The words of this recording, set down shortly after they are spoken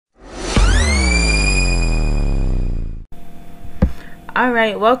All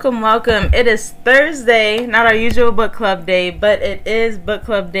right, welcome. It is Thursday, not our usual book club day, but it is book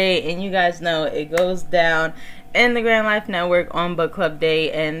club day, and you guys know it goes down in the Grand Life Network on book club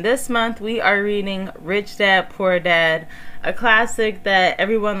day. And this month we are reading Rich Dad, Poor Dad, a classic that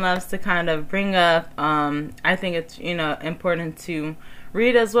everyone loves to kind of bring up. I think it's important to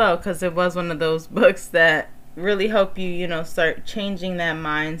read as well, because it was one of those books that really help you start changing that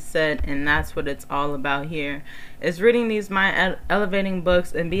mindset, and that's what it's all about here, is reading these mind elevating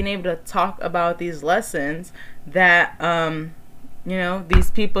books and being able to talk about these lessons that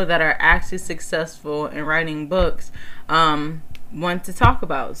these people that are actually successful in writing books want to talk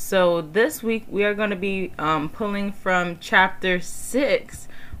about. So this week we are going to be pulling from chapter 6,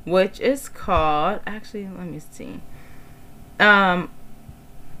 which is called, actually let me see,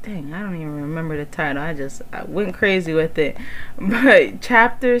 dang, I don't even remember the title. I went crazy with it. But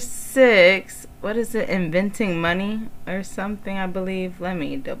chapter 6, what is it? Inventing Money or something, I believe. Let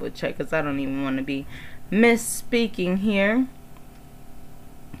me double check, because I don't even want to be misspeaking here,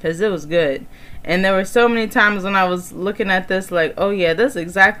 because it was good. And there were so many times when I was looking at this like, oh yeah, this is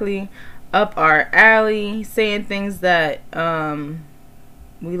exactly up our alley. Saying things that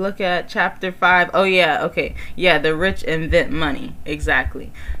we look at chapter 5. Oh yeah, okay. Yeah, the rich invent money.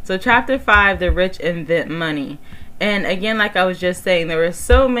 Exactly. So chapter 5, the rich invent money. And again, like I was just saying, there were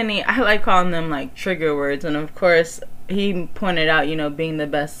so many, I like calling them like trigger words. And of course, he pointed out, being the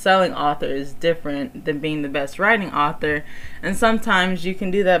best selling author is different than being the best writing author. And sometimes you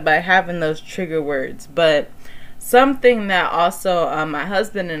can do that by having those trigger words. But something that also my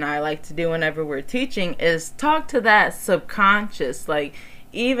husband and I like to do whenever we're teaching is talk to that subconscious. Like,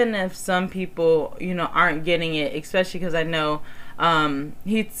 even if some people, aren't getting it, especially because I know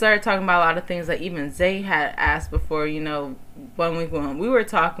he started talking about a lot of things that even Zay had asked before, one week when we were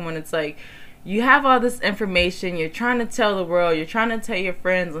talking, when it's like, you have all this information, you're trying to tell the world, you're trying to tell your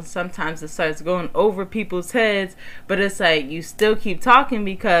friends, and sometimes it starts going over people's heads, but it's like you still keep talking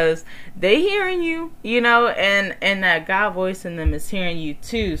because they hearing you, and that God voice in them is hearing you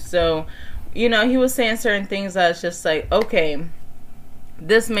too. So, he was saying certain things that it's just like, okay,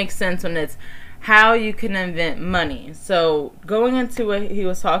 this makes sense when it's how you can invent money. So going into what he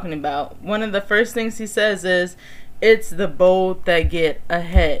was talking about, one of the first things he says is, it's the bold that get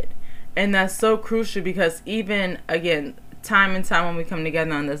ahead. And that's so crucial, because even, again, time and time when we come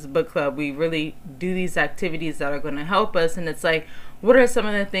together on this book club, we really do these activities that are going to help us. And it's like, what are some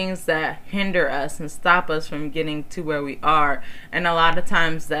of the things that hinder us and stop us from getting to where we are? And a lot of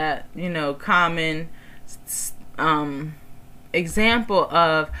times that, common example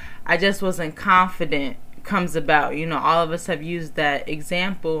of I just wasn't confident comes about. All of us have used that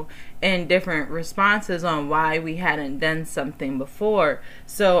example in different responses on why we hadn't done something before.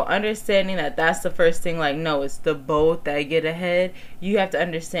 So understanding that that's the first thing, like, no, it's the bold that get ahead. You have to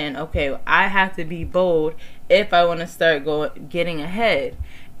understand, okay, I have to be bold if I want to start getting ahead.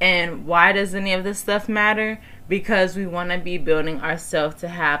 And why does any of this stuff matter? Because we want to be building ourselves to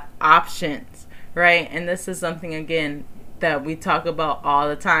have options, right? And this is something, again, that we talk about all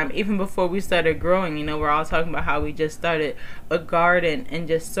the time. Even before we started growing, we're all talking about how we just started a garden and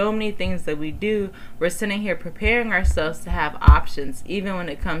just so many things that we do. We're sitting here preparing ourselves to have options, even when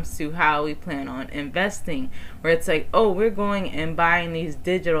it comes to how we plan on investing, where it's like, oh, we're going and buying these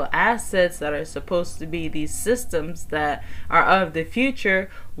digital assets that are supposed to be these systems that are of the future.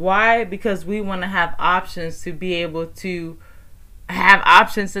 Why? Because we want to have options to be able to have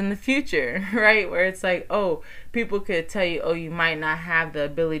options in the future, right? Where it's like, oh, people could tell you, oh, you might not have the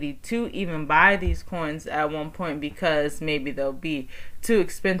ability to even buy these coins at one point because maybe they'll be too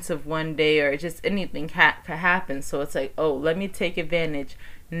expensive one day, or just anything could happen. So it's like, oh, let me take advantage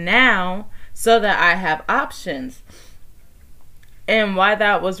now so that I have options. And why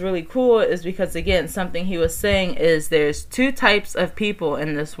that was really cool is because, again, something he was saying is there's two types of people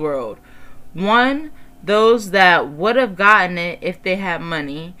in this world. One, those that would have gotten it if they had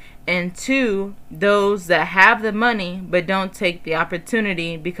money, and two, those that have the money but don't take the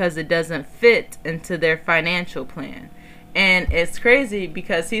opportunity because it doesn't fit into their financial plan. And it's crazy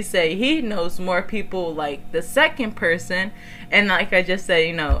because he said he knows more people like the second person. And like I just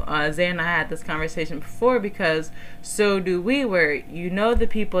said, Zay and I had this conversation before, because so do we, where the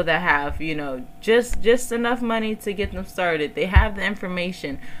people that have, just enough money to get them started. They have the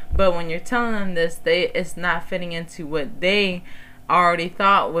information. But when you're telling them this, it's not fitting into what they already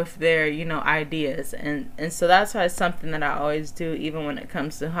thought with their, ideas. And so that's why it's something that I always do, even when it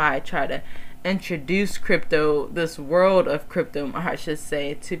comes to how I try to introduce crypto, this world of crypto, I should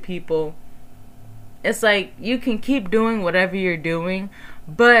say, to people. It's like, you can keep doing whatever you're doing,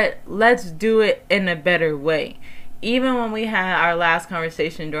 but let's do it in a better way. even when we had our last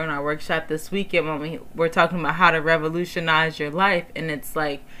conversation during our workshop this weekend, when we were talking about how to revolutionize your life, and it's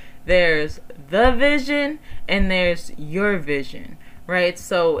like there's the vision and there's your vision, right?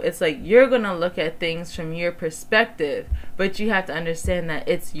 So it's like you're going to look at things from your perspective, but you have to understand that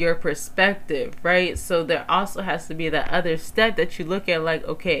it's your perspective, right? So there also has to be that other step that you look at, like,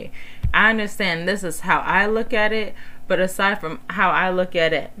 okay, I understand this is how I look at it, but aside from how I look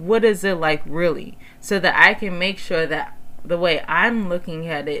at it, what is it like really? So that I can make sure that the way I'm looking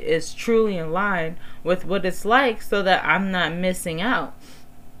at it is truly in line with what it's like, so that I'm not missing out.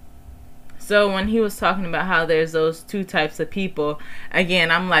 So when he was talking about how there's those two types of people,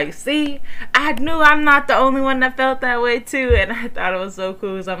 again, I'm like, see, I knew I'm not the only one that felt that way too. And I thought it was so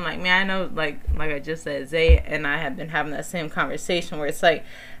cool, because I'm like, man, I know, like I just said, Zay and I have been having that same conversation where it's like,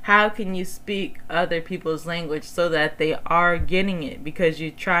 how can you speak other people's language so that they are getting it? Because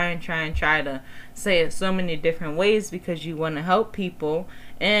you try to say it so many different ways because you want to help people.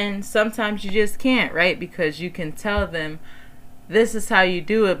 And sometimes you just can't, right? Because you can tell them, this is how you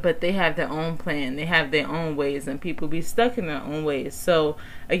do it, but they have their own plan. They have their own ways, and people be stuck in their own ways. So,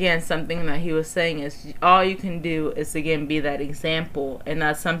 again, something that he was saying is all you can do is, again, be that example. And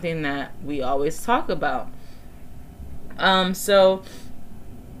that's something that we always talk about. Moving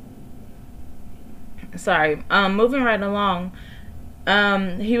right along,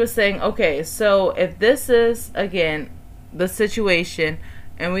 he was saying, okay, so if this is, again, the situation,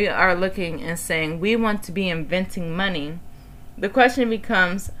 and we are looking and saying we want to be inventing money, the question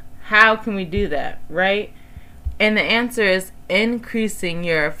becomes, how can we do that, right? And the answer is increasing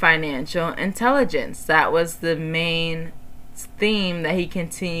your financial intelligence. That was the main theme that he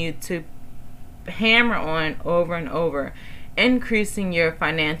continued to hammer on over and over. Increasing your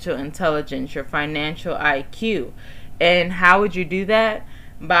financial intelligence, your financial IQ. And how would you do that?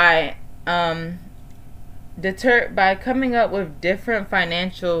 By coming up with different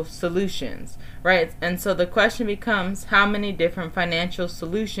financial solutions, right? And so the question becomes, how many different financial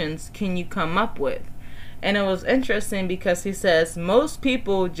solutions can you come up with? And it was interesting because he says most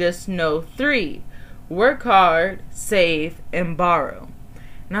people just know 3: work hard, save, and borrow.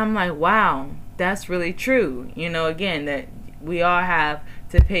 And I'm like, wow, that's really true. Again, that we all have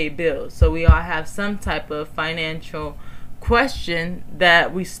to pay bills. So we all have some type of financial question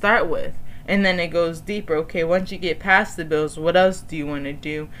that we start with. And then it goes deeper. Okay, once you get past the bills, what else do you want to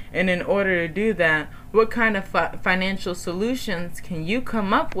do? And in order to do that, what kind of financial solutions can you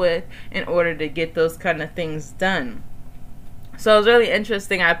come up with in order to get those kind of things done? So it was really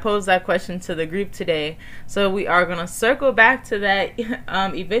interesting. I posed that question to the group today. So we are going to circle back to that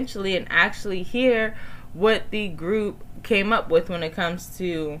eventually and actually hear what the group came up with when it comes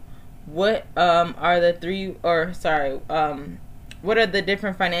to what what are the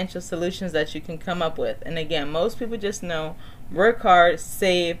different financial solutions that you can come up with. And again, most people just know work hard,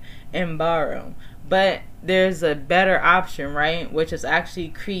 save, and borrow. But there's a better option, right? Which is actually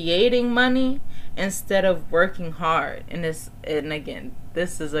creating money instead of working hard. And again,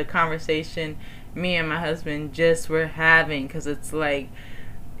 this is a conversation me and my husband just were having, because it's like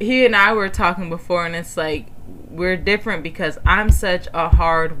he and I were talking before, and it's like we're different because I'm such a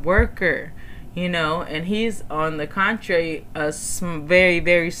hard worker. And he's, on the contrary, a very,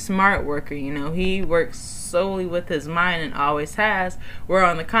 very smart worker. He works solely with his mind and always has. Where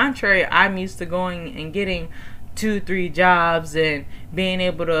on the contrary, I'm used to going and getting 2-3 jobs and being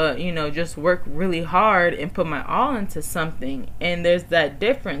able to, just work really hard and put my all into something. And there's that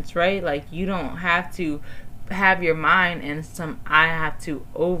difference, right? Like, you don't have to have your mind in I have to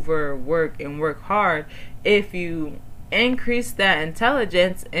overwork and work hard. If you increase that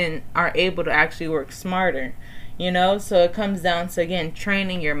intelligence and are able to actually work smarter, so it comes down to, again,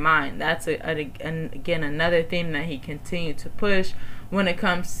 training your mind. That's again another theme that he continued to push when it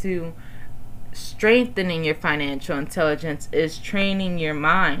comes to strengthening your financial intelligence, is training your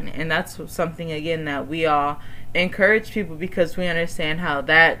mind. And that's something, again, that we all encourage people, because we understand how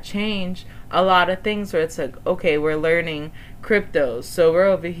that changed a lot of things, where it's like, okay, we're learning cryptos, so we're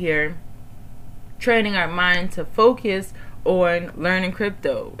over here training our mind to focus on learning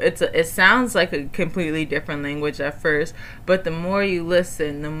crypto. It sounds like a completely different language at first, but the more you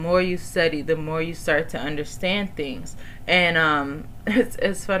listen, the more you study, the more you start to understand things. And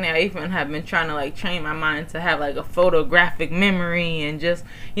it's funny, I even have been trying to train my mind to have a photographic memory and just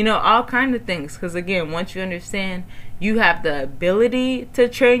all kind of things, because again, once you understand you have the ability to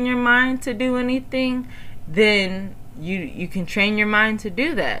train your mind to do anything, then you can train your mind to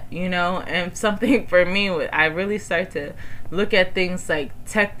do that, and something for me, I really start to look at things like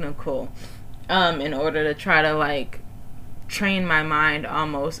technical, in order to try to train my mind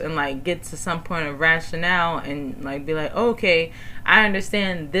almost, and like get to some point of rationale and like be like, okay, I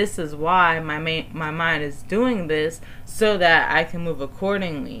understand this is why my mind is doing this, so that I can move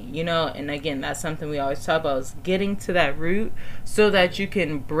accordingly, you know. And again, that's something we always talk about, is getting to that root so that you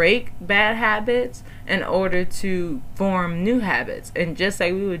can break bad habits in order to form new habits. And just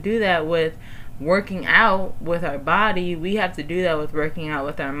like we would do that with working out with our body, we have to do that with working out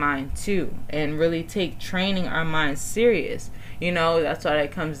with our mind too, and really take training our mind serious. You know, that's what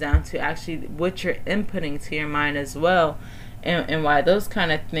it comes down to, actually what you're inputting to your mind as well, and why those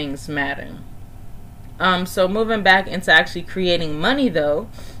kind of things matter. So moving back into actually creating money though,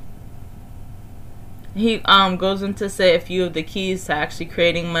 he goes into say a few of the keys to actually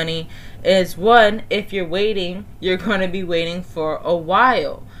creating money is, one, if you're waiting, you're going to be waiting for a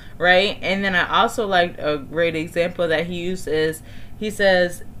while, right? And then I also like a great example that he uses. He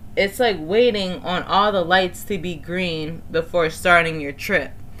says it's like waiting on all the lights to be green before starting your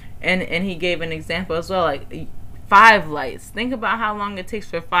trip. And he gave an example as well, like 5 lights. Think about how long it takes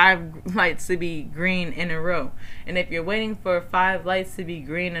for 5 lights to be green in a row. And if you're waiting for 5 lights to be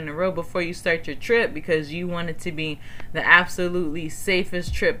green in a row before you start your trip because you want it to be the absolutely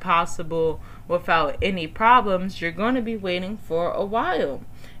safest trip possible without any problems, you're going to be waiting for a while.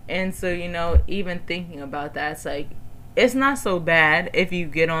 And so, you know, even thinking about that, it's like, it's not so bad if you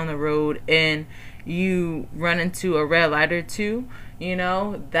get on the road and you run into a red light or two. You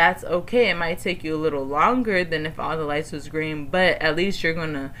know, that's okay. It might take you a little longer than if all the lights was green, but at least you're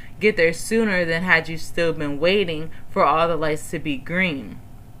going to get there sooner than had you still been waiting for all the lights to be green.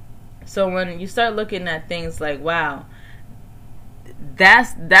 So when you start looking at things like, wow,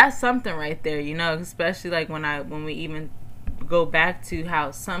 that's something right there, you know, especially like when we even go back to how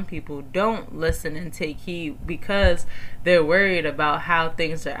some people don't listen and take heed because they're worried about how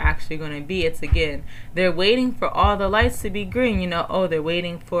things are actually going to be. It's, again, they're waiting for all the lights to be green, you know. Oh, they're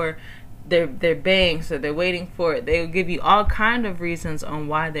waiting for their banks, or they're waiting for it. They'll give you all kind of reasons on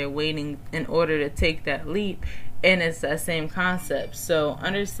why they're waiting in order to take that leap, and it's that same concept. So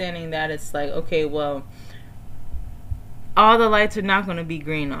understanding that, it's like, okay, well, all the lights are not going to be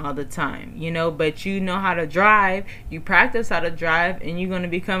green all the time, you know, but you know how to drive, you practice how to drive, and you're going to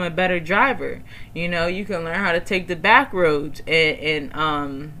become a better driver. You know, you can learn how to take the back roads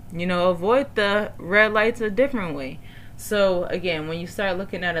and you know, avoid the red lights a different way. So again, when you start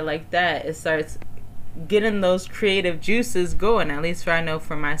looking at it like that, it starts getting those creative juices going, at least I know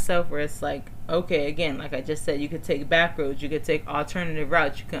for myself, where it's like, okay, again, like I just said, you could take back roads, you could take alternative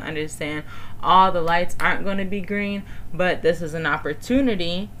routes, you can understand all the lights aren't going to be green, but this is an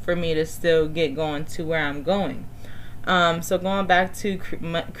opportunity for me to still get going to where I'm going. So going back to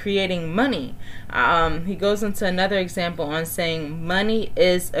creating money, he goes into another example on saying money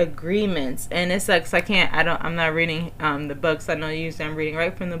is agreements, and it's like, I'm not reading the books. I know usually I'm reading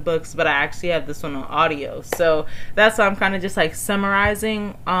right from the books, but I actually have this one on audio, so that's why I'm kind of just like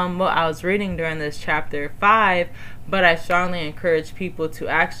summarizing what I was reading during this chapter 5. But I strongly encourage people to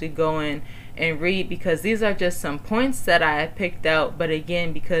actually go in and read, because these are just some points that I picked out, but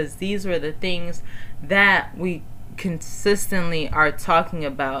again, because these were the things that we consistently are talking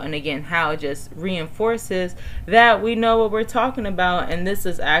about, and again, how it just reinforces that we know what we're talking about. And this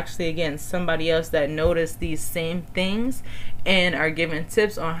is actually, again, somebody else that noticed these same things and are giving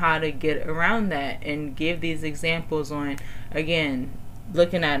tips on how to get around that, and give these examples on, again,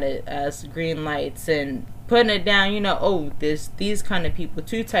 looking at it as green lights and putting it down, you know, oh, there's these kind of people,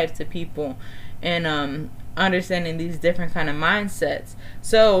 2 types of people, and understanding these different kind of mindsets.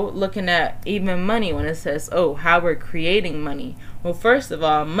 So looking at even money, when it says, oh, how we're creating money. Well, first of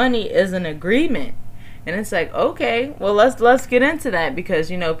all, money is an agreement. And it's like, okay, well, let's get into that,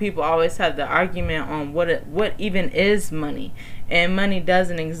 because, you know, people always have the argument on what even is money, and money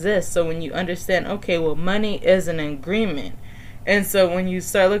doesn't exist. So when you understand, okay, well, money is an agreement. And so when you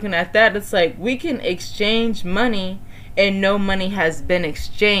start looking at that, it's like, we can exchange money and no money has been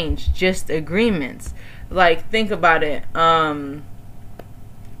exchanged, just agreements. Like, think about it.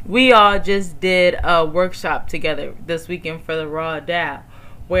 We all just did a workshop together this weekend for the Raw DAO,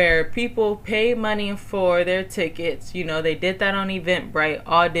 where people pay money for their tickets. You know, they did that on Eventbrite,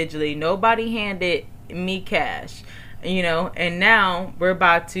 all digitally. Nobody handed me cash, you know, and now we're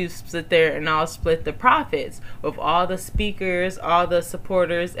about to sit there and I'll split the profits with all the speakers, all the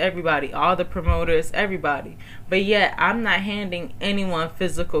supporters, everybody, all the promoters, everybody. But yet I'm not handing anyone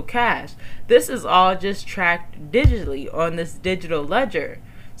physical cash. This is all just tracked digitally on this digital ledger.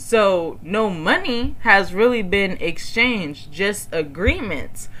 So no money has really been exchanged, just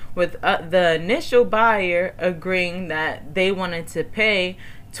agreements with the initial buyer agreeing that they wanted to pay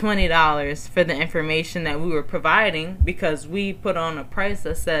 $20 for the information that we were providing, because we put on a price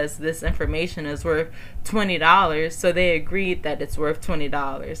that says this information is worth $20, so they agreed that it's worth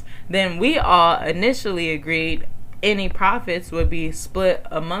 $20. Then we all initially agreed any profits would be split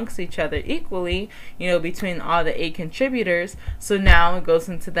amongst each other equally, between all the 8 contributors. So now it goes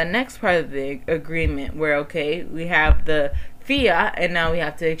into the next part of the agreement where, okay, we have the fiat and now we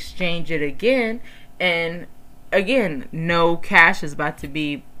have to exchange it again. And again, no cash is about to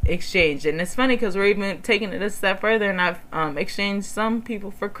be exchanged. And it's funny because we're even taking it a step further, and I've exchanged some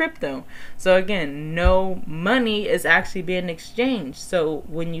people for crypto. So again, no money is actually being exchanged. So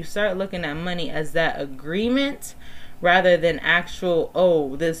when you start looking at money as that agreement rather than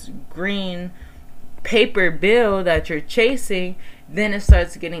actual, this green paper bill that you're chasing, then it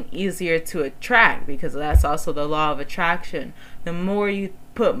starts getting easier to attract, because that's also the law of attraction. The more you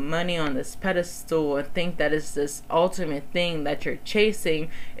put money on this pedestal and think that it's this ultimate thing that you're chasing,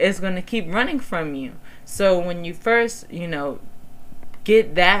 is going to keep running from you. So when you first,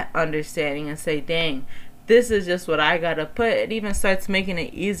 get that understanding and say, dang, this is just what I gotta put, it even starts making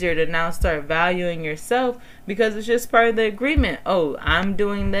it easier to now start valuing yourself, because it's just part of the agreement. Oh, I'm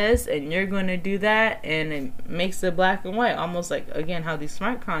doing this and you're going to do that, and it makes it black and white, almost like, again, how these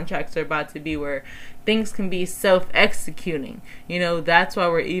smart contracts are about to be, where things can be self-executing. That's why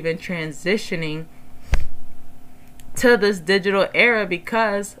we're even transitioning to this digital era,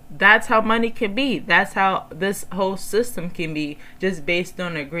 because that's how money can be. That's how this whole system can be, just based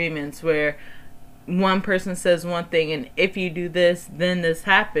on agreements where one person says one thing, and if you do this, then this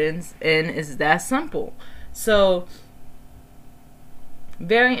happens, and it's that simple. So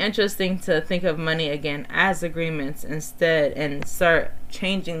very interesting to think of money again as agreements instead, and start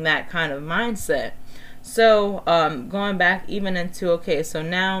changing that kind of mindset. So going back even into, okay, so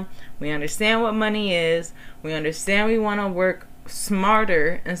now we understand what money is. We understand we want to work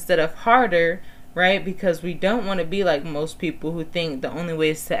smarter instead of harder, right? Because we don't want to be like most people who think the only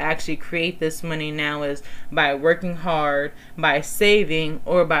ways to actually create this money now is by working hard, by saving,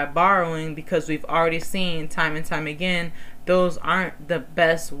 or by borrowing, because we've already seen time and time again those aren't the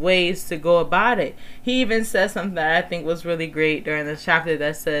best ways to go about it. He even says something that I think was really great during the chapter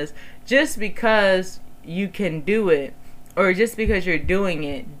that says, just because you can do it, or just because you're doing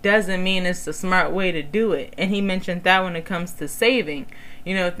it, doesn't mean it's the smart way to do it. And he mentioned that when it comes to saving.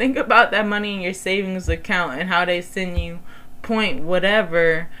 Think about that money in your savings account and how they send you point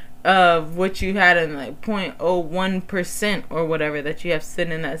whatever of what you had in, like 0.01% or whatever that you have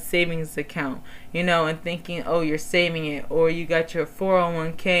sitting in that savings account, and thinking, oh, you're saving it, or you got your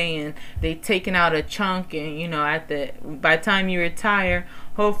 401k and they taking out a chunk, and by the time you retire,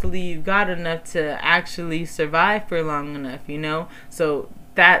 hopefully you've got enough to actually survive for long enough, so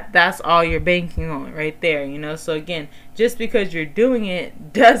that's all you're banking on right there, so again, just because you're doing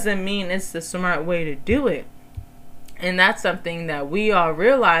it doesn't mean it's the smart way to do it. And that's something that we all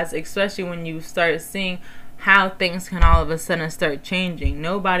realize, especially when you start seeing how things can all of a sudden start changing.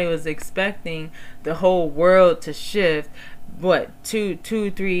 Nobody was expecting the whole world to shift,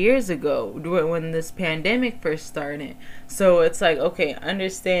 2-3 years ago when this pandemic first started. So it's like, okay,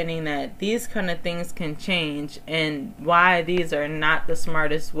 understanding that these kind of things can change, and why these are not the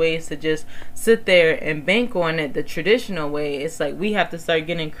smartest ways to just sit there and bank on it the traditional way. It's like we have to start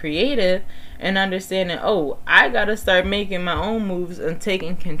getting creative and understanding, oh, I gotta start making my own moves and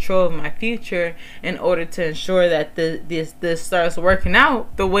taking control of my future in order to ensure that this starts working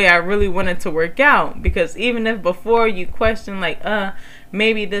out the way I really want it to work out. Because even if before you question like,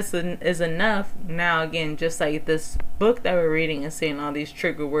 maybe this is enough, now again, just like this book that we're reading and saying all these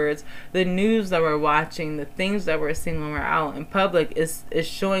trigger words, the news that we're watching, the things that we're seeing when we're out in public is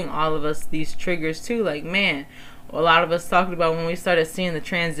showing all of us these triggers too. Like, man, a lot of us talked about when we started seeing the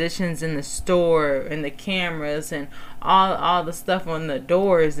transitions in the store and the cameras and all the stuff on the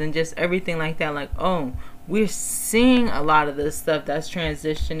doors and just everything like that. Like, oh, we're seeing a lot of this stuff that's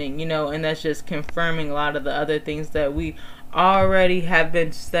transitioning, and that's just confirming a lot of the other things that we already have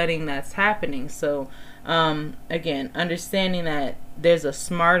been studying that's happening. So again, understanding that there's a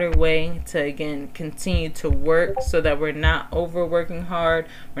smarter way to, again, continue to work so that we're not overworking hard,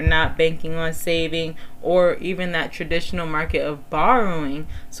 we're not banking on saving, or even that traditional market of borrowing.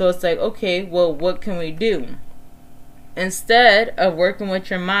 So it's like, okay, well, what can we do? Instead of working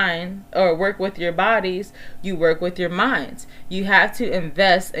with your mind or work with your bodies, you work with your minds. You have to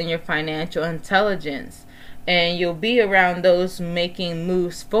invest in your financial intelligence, and you'll be around those making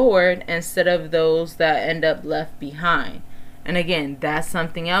moves forward instead of those that end up left behind. And again, that's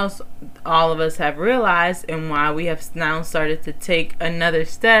something else all of us have realized, and why we have now started to take another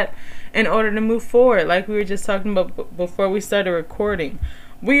step in order to move forward. Like we were just talking about before we started recording,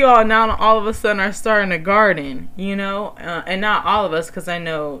 we all now all of a sudden are starting a garden, and not all of us, because I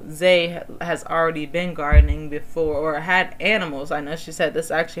know Zay has already been gardening before or had animals. I know she said this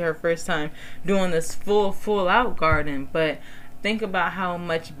is actually her first time doing this full out garden, but think about how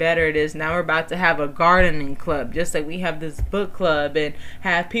much better it is. Now we're about to have a gardening club, just like we have this book club, and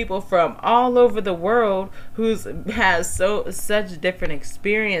have people from all over the world who's has such different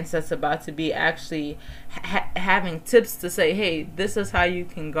experience that's about to be actually having tips to say, hey, this is how you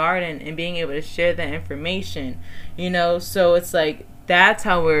can garden, and being able to share that information. So it's like that's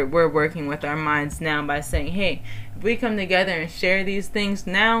how we're working with our minds now, by saying, hey, if we come together and share these things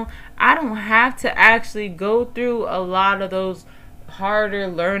now, I don't have to actually go through a lot of those harder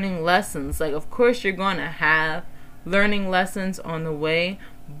learning lessons. Like, of course you're going to have learning lessons on the way,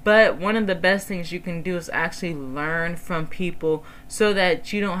 but one of the best things you can do is actually learn from people, so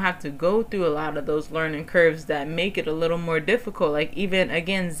that you don't have to go through a lot of those learning curves that make it a little more difficult. Like, even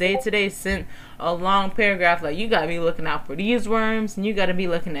again, Zay today sent a long paragraph like, you got to be looking out for these worms, and you got to be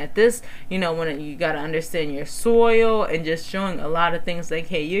looking at this, when you got to understand your soil, and just showing a lot of things like,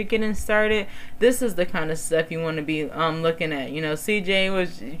 hey, you're getting started, this is the kind of stuff you want to be looking at. CJ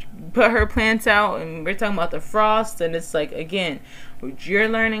was put her plants out, and we're talking about the frost, and it's like, again, you're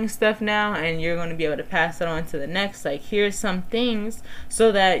learning stuff now, and you're going to be able to pass it on to the next. Like, here's some things,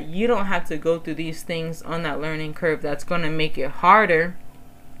 so that you don't have to go through these things on that learning curve that's going to make it harder.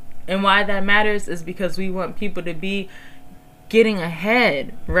 And why that matters is because we want people to be getting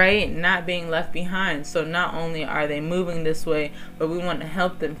ahead, right? Not being left behind. So not only are they moving this way, but we want to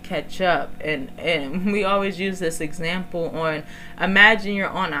help them catch up. And we always use this example on, imagine you're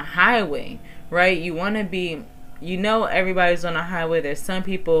on a highway, right? You want to be, everybody's on a highway. There's some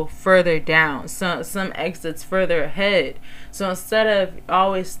people further down, some exits further ahead. So instead of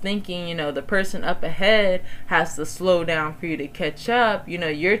always thinking, the person up ahead has to slow down for you to catch up,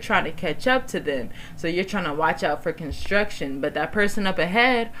 you're trying to catch up to them. So you're trying to watch out for construction. But that person up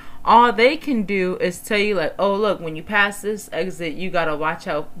ahead, all they can do is tell you, like, oh, look, when you pass this exit, you got to watch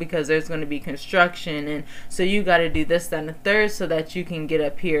out because there's going to be construction. And so you got to do this, that, and the third, so that you can get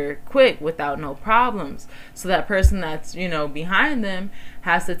up here quick without no problems. So that person that's, behind them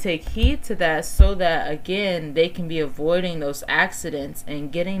has to take heed to that, so that, again, they can be avoiding those accidents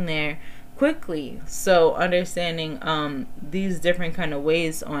and getting there quickly. So understanding these different kind of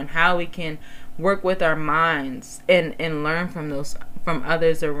ways on how we can work with our minds and learn from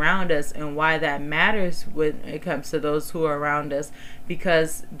others around us, and why that matters when it comes to those who are around us.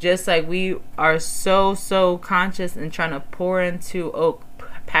 Because just like we are so conscious and trying to pour into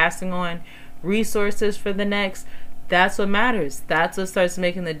passing on resources for the next, that's what matters. That's what starts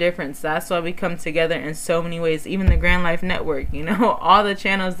making the difference. That's why we come together in so many ways. Even the Grand Life Network, all the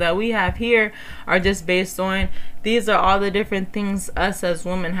channels that we have here are just based on, these are all the different things us as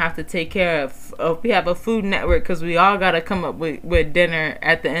women have to take care of. We have a food network because we all got to come up with dinner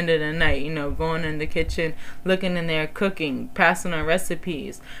at the end of the night, going in the kitchen, looking in there, cooking, passing on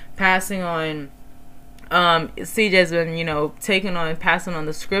recipes, passing on CJ's been, passing on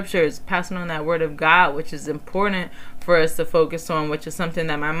the scriptures, passing on that word of God, which is important for us to focus on, which is something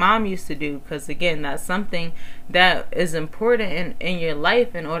that my mom used to do. Because again, that's something that is important in your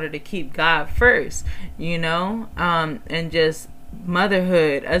life in order to keep God first, and just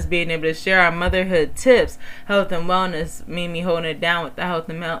motherhood, us being able to share our motherhood tips, health and wellness, me holding it down with the health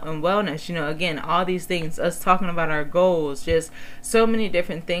and wellness, again, all these things, us talking about our goals, just so many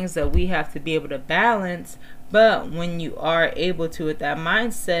different things that we have to be able to balance. But when you are able to, with that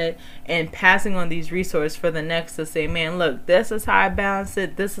mindset and passing on these resources for the next, to say, man, look, this is how I balance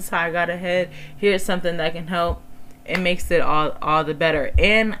it, this is how I got ahead, here's something that can help, it makes it all the better.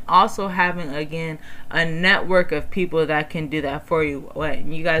 And also having, again, a network of people that can do that for you.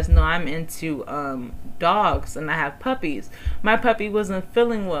 You guys know I'm into dogs, and I have puppies. My puppy wasn't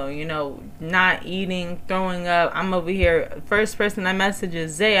feeling well, not eating, throwing up. I'm over here, first person I message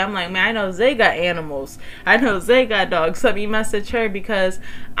is Zay. I'm like, man, I know Zay got animals, I know Zay got dogs. Let me message her, because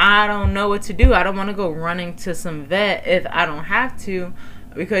I don't know what to do. I don't want to go running to some vet if I don't have to.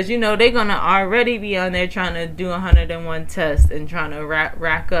 Because they're gonna already be on there trying to do 101 tests and trying to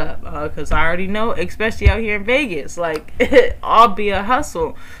rack up. Because I already know, especially out here in Vegas, like, all be a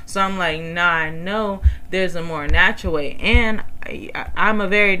hustle. So I'm like, nah, I know there's a more natural way. And I'm a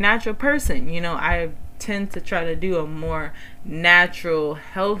very natural person. I tend to try to do a more natural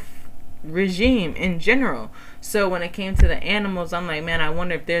health regime in general. So when it came to the animals, I'm like, man, I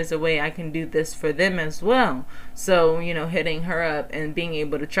wonder if there's a way I can do this for them as well. So, hitting her up and being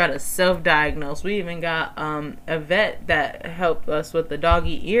able to try to self-diagnose. We even got a vet that helped us with the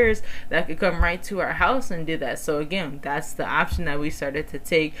doggy ears that could come right to our house and do that. So again, that's the option that we started to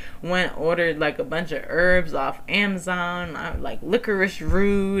take. Went ordered like a bunch of herbs off Amazon, like licorice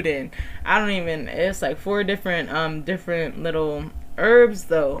root, and it's like 4 different little herbs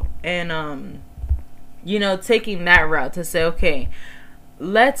though. And taking that route to say, okay,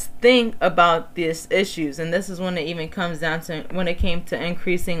 let's think about these issues. And this is when it even comes down to when it came to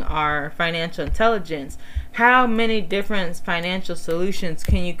increasing our financial intelligence. How many different financial solutions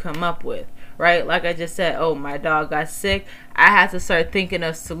can you come up with, right? Like I just said, oh, my dog got sick. I had to start thinking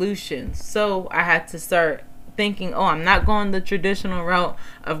of solutions. So I had to start thinking, oh, I'm not going the traditional route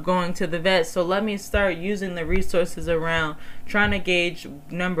of going to the vet. So let me start using the resources around trying to gauge,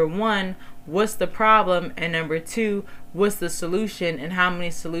 number one, what's the problem, and number 2, what's the solution, and how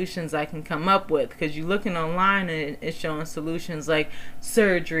many solutions I can come up with. Because you're looking online and it's showing solutions like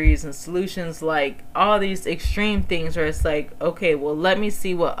surgeries and solutions like all these extreme things where it's like, okay, well, let me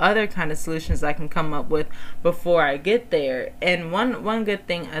see what other kind of solutions I can come up with before I get there. And one good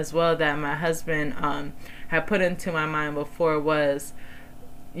thing as well that my husband had put into my mind before was,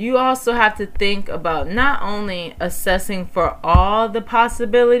 you also have to think about not only assessing for all the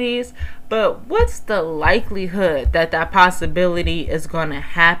possibilities, but what's the likelihood that that possibility is going to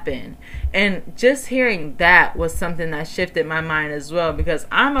happen. And just hearing that was something that shifted my mind as well, because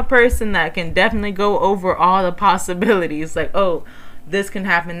I'm a person that can definitely go over all the possibilities, like, oh, this can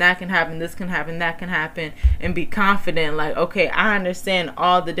happen, that can happen, this can happen, that can happen, and be confident, like, okay, I understand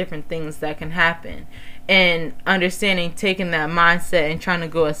all the different things that can happen. And understanding, taking that mindset and trying to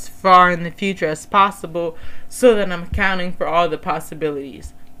go as far in the future as possible so that I'm accounting for all the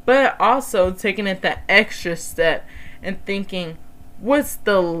possibilities. But also taking it that extra step and thinking, what's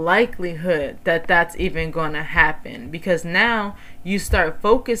the likelihood that that's even going to happen? Because now you start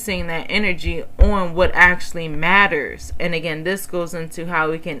focusing that energy on what actually matters. And again, this goes into how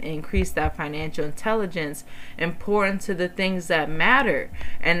we can increase that financial intelligence and pour into the things that matter.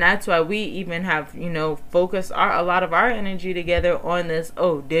 And that's why we even have, focused a lot of our energy together on this,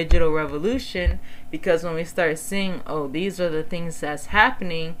 digital revolution. Because when we start seeing, these are the things that's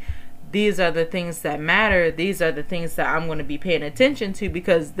happening, these are the things that matter, these are the things that I'm going to be paying attention to,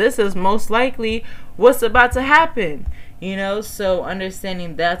 because this is most likely what's about to happen. So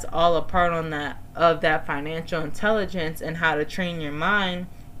understanding that's all a part of that financial intelligence and how to train your mind.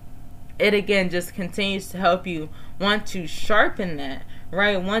 It again just continues to help you want to sharpen that,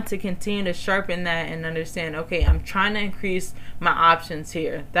 right? Want to continue to sharpen that and understand, okay, I'm trying to increase my options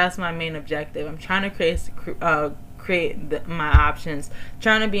here. That's my main objective. I'm trying to create my options,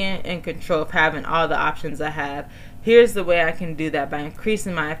 trying to be in control of having all the options I have. Here's the way I can do that, by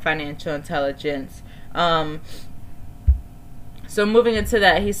increasing my financial intelligence. So moving into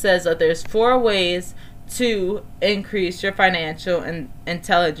that, he says that there's 4 ways to increase your financial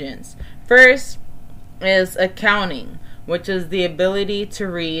intelligence. First is accounting, which is the ability to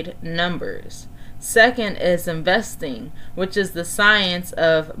read numbers. Second is investing, which is the science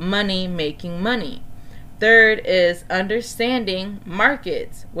of money making money. Third is understanding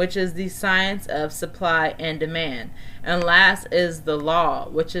markets, which is the science of supply and demand. And last is the law,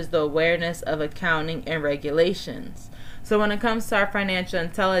 which is the awareness of accounting and regulations. So when it comes to our financial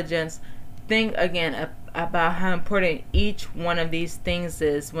intelligence, think again about how important each one of these things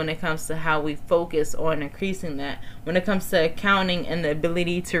is when it comes to how we focus on increasing that. When it comes to accounting and the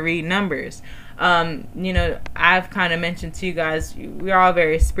ability to read numbers. I've kind of mentioned to you guys, we're all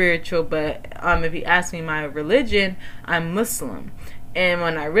very spiritual, but if you ask me my religion, I'm Muslim. And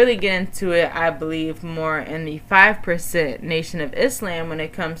when I really get into it, I believe more in the 5% Nation of Islam when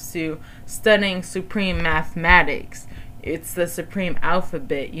it comes to studying supreme mathematics. It's the supreme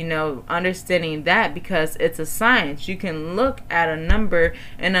alphabet, understanding that, because it's a science. You can look at a number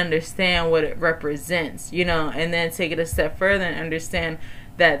and understand what it represents, and then take it a step further and understand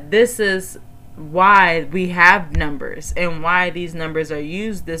that this is why we have numbers and why these numbers are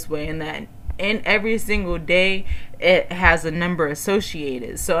used this way, and that in every single day it has a number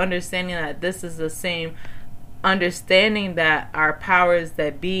associated. So understanding that this is the same understanding that our powers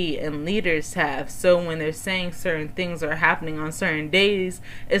that be and leaders have. So when they're saying certain things are happening on certain days,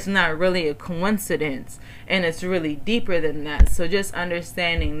 it's not really a coincidence, and it's really deeper than that. So just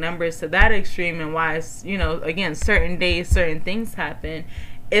understanding numbers to that extreme and why it's, again, certain days certain things happen,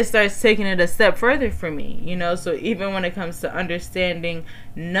 it starts taking it a step further for me, you know. So even when it comes to understanding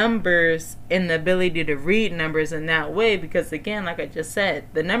numbers and the ability to read numbers in that way, because again, like I just said,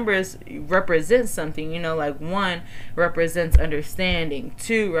 the numbers represent something, you know, like 1 represents understanding,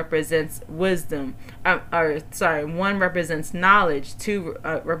 2 represents wisdom, 1 represents knowledge, 2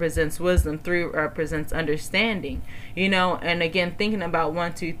 represents wisdom, 3 represents understanding, you know. And again, thinking about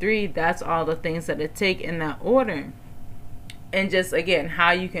 1, 2, 3, that's all the things that it take in that order. And just again,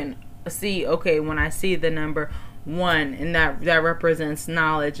 how you can see, okay, when I see the number 1, and that represents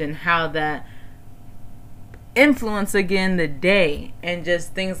knowledge, and how that influence again the day, and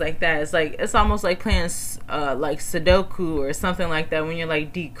just things like that. It's like, it's almost like playing like Sudoku or something like that, when you're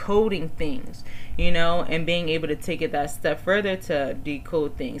like decoding things, you know, and being able to take it that step further to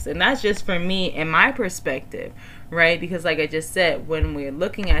decode things. And that's just for me and my perspective, right? Because like I just said, when we're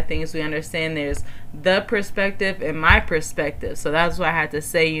looking at things, we understand there's the perspective and my perspective. So that's why I had to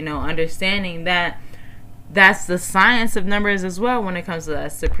say, you know, understanding that that's the science of numbers as well when it comes to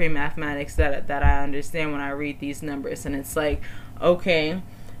that supreme mathematics that I understand when I read these numbers. And it's like, okay,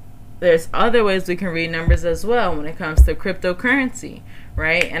 there's other ways we can read numbers as well when it comes to cryptocurrency,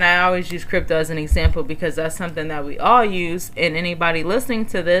 right? And I always use crypto as an example because that's something that we all use. And anybody listening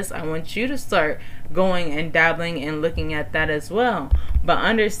to this, I want you to start going and dabbling and looking at that as well. But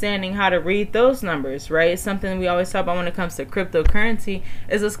understanding how to read those numbers, right? Something we always talk about when it comes to cryptocurrency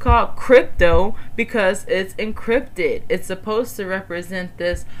is it's called crypto because it's encrypted. It's supposed to represent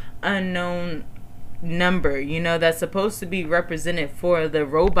this unknown number, you know, that's supposed to be represented for the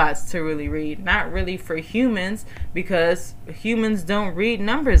robots to really read, not really for humans, because humans don't read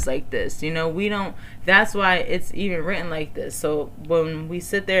numbers like this, you know. We don't, that's why it's even written like this. So when we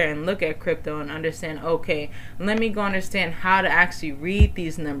sit there and look at crypto and understand, okay, let me go understand how to actually read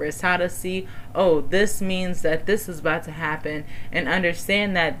these numbers, how to see, oh, this means that this is about to happen, and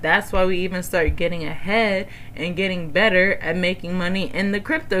understand that that's why we even start getting ahead and getting better at making money in the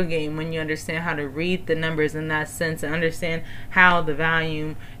crypto game, when you understand how to read the numbers in that sense and understand how the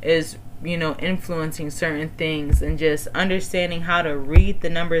volume is, you know, influencing certain things, and just understanding how to read the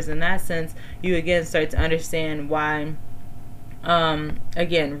numbers in that sense, you again start to understand why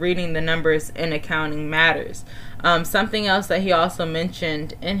again, reading the numbers in accounting matters. Something else that he also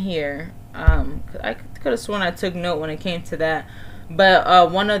mentioned in here, I could have sworn I took note when it came to that,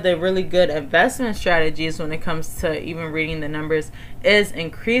 but one of the really good investment strategies when it comes to even reading the numbers is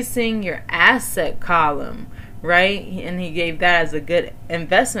increasing your asset column, right? And he gave that as a good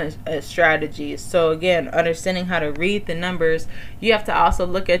investment strategy. So again, understanding how to read the numbers, you have to also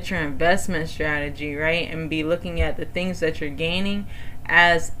look at your investment strategy, right? And be looking at the things that you're gaining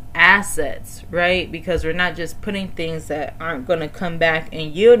as assets, right? Because we're not just putting things that aren't going to come back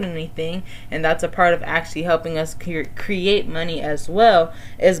and yield anything, and that's a part of actually helping us create money as well,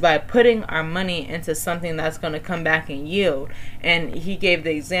 is by putting our money into something that's going to come back and yield. And he gave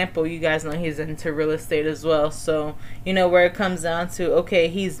the example, you guys know he's into real estate as well, so you know where it comes down to, okay,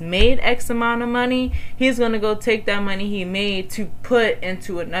 he's made X amount of money, he's going to go take that money he made to put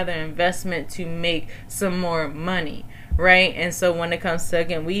into another investment to make some more money, right? And so when it comes to,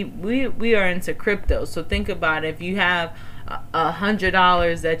 again, we are into crypto. So think about it. If you have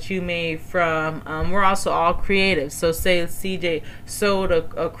 $100 that you made from, we're also all creative. So say CJ sold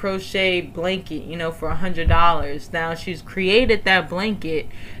a crochet blanket, you know, for $100. Now she's created that blanket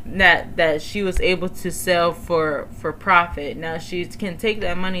that she was able to sell for profit. Now she can take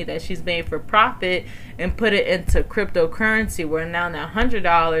that money that she's made for profit and put it into cryptocurrency, where now that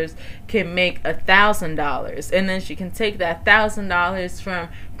 $100 can make $1,000, and then she can take that $1,000 from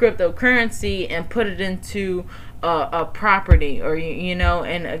cryptocurrency and put it into a property, or you know,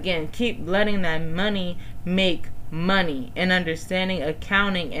 and again, keep letting that money make money, and understanding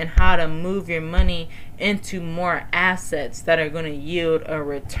accounting and how to move your money into more assets that are going to yield a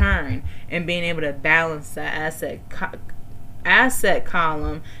return, and being able to balance that asset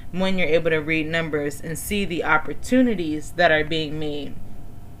column when you're able to read numbers and see the opportunities that are being made.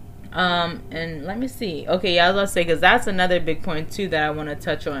 And let me see. Okay, yeah, I was going to say, because that's another big point too that I want to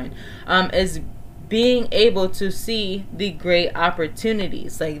touch on, is being able to see the great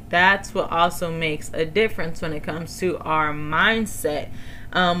opportunities. Like, that's what also makes a difference when it comes to our mindset,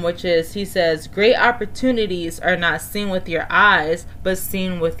 which is, he says, great opportunities are not seen with your eyes, but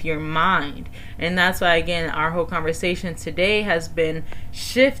seen with your mind. And that's why, again, our whole conversation today has been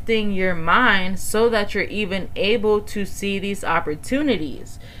shifting your mind so that you're even able to see these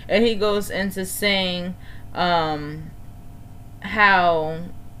opportunities. And he goes into saying how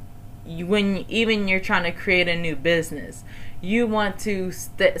when even you're trying to create a new business, you want to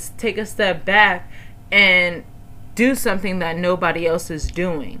take a step back and do something that nobody else is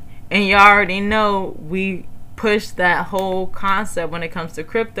doing. And you already know we push that whole concept when it comes to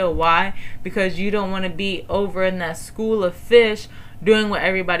crypto. Why? Because you don't want to be over in that school of fish doing what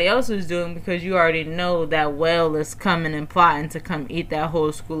everybody else is doing, because you already know that whale is coming and plotting to come eat that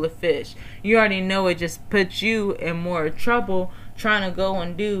whole school of fish. You already know it just puts you in more trouble trying to go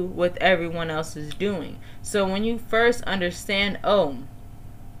and do what everyone else is doing. So when you first understand, I'm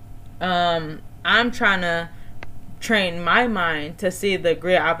trying to train my mind to see the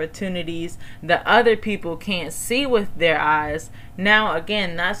great opportunities that other people can't see with their eyes. Now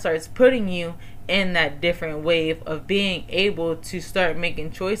again, that starts putting you in that different wave of being able to start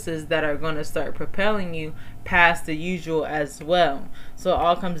making choices that are going to start propelling you past the usual as well. So it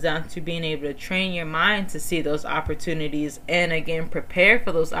all comes down to being able to train your mind to see those opportunities, and again, prepare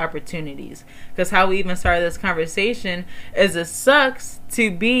for those opportunities. Because how we even started this conversation is, it sucks to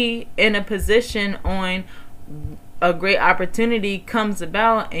be in a position on a great opportunity comes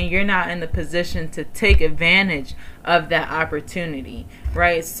about and you're not in the position to take advantage of that opportunity,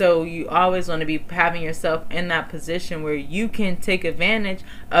 right? So you always want to be having yourself in that position where you can take advantage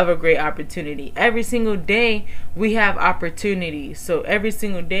of a great opportunity. Every single day we have opportunities. So every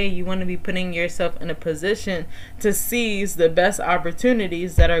single day you want to be putting yourself in a position to seize the best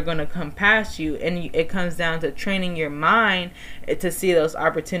opportunities that are going to come past you. And it comes down to training your mind to see those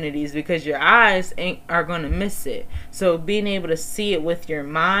opportunities, because your eyes are going to miss it. So being able to see it with your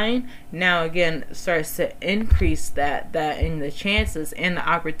mind now again starts to increase that in the chances and the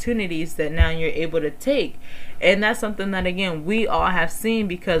opportunities that now you're able to take. And that's something that again we all have seen,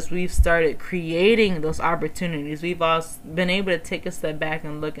 because we've started creating those opportunities. We've all been able to take a step back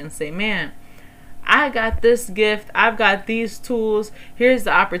and look and say, man, I got this gift, I've got these tools, here's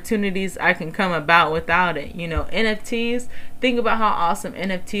the opportunities I can come about without it. You know, NFTs, think about how awesome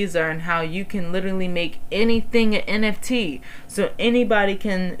NFTs are and how you can literally make anything an NFT. So anybody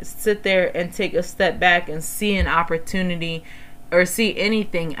can sit there and take a step back and see an opportunity, or see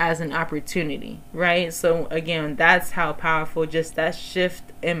anything as an opportunity, right? So again, that's how powerful just that shift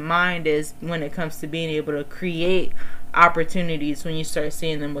in mind is when it comes to being able to create opportunities when you start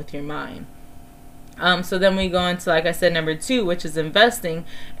seeing them with your mind. So then we go into, like I said, number 2, which is investing,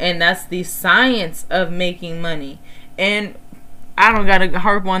 and that's the science of making money. And I don't gotta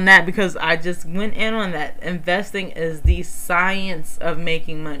harp on that because I just went in on that. Investing is the science of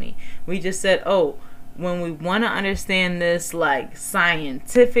making money. We just said, when we want to understand this like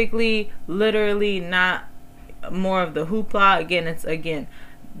scientifically, literally, not more of the hoopla.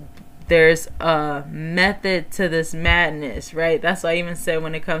 There's a method to this madness, right? That's why I even said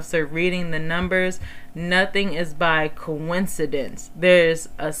when it comes to reading the numbers, nothing is by coincidence. There's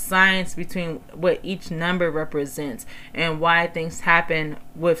a science between what each number represents and why things happen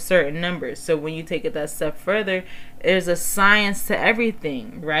with certain numbers. So when you take it that step further, there's a science to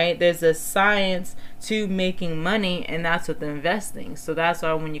everything, right? There's a science to making money, and that's with investing. So that's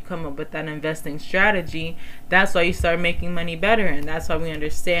why when you come up with that investing strategy, that's why you start making money better. And that's why we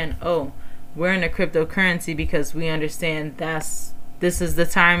understand, we're in a cryptocurrency because we understand this is the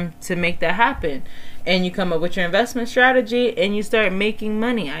time to make that happen. And you come up with your investment strategy and you start making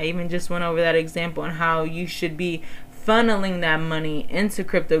money. I even just went over that example on how you should be funneling that money into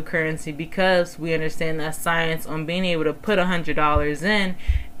cryptocurrency, because we understand that science on being able to put $100 in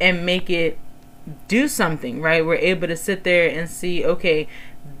and make it do something, right? We're able to sit there and see,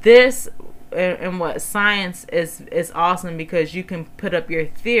 this and what science is awesome, because you can put up your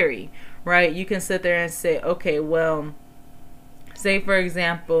theory, right? You can sit there and say, say for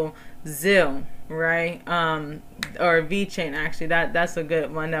example, ZIL, right? Or VeChain, actually, that's a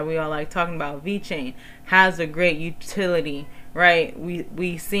good one that we all like talking about. VeChain has a great utility, right?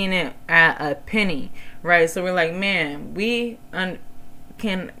 We seen it at a penny, right? So we're like, man, we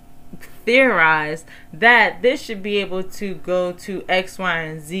can theorize that this should be able to go to X, Y,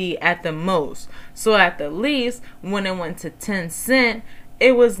 and Z at the most. So at the least, when it went to 10 cents,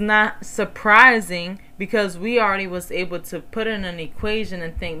 it was not surprising, because we already was able to put in an equation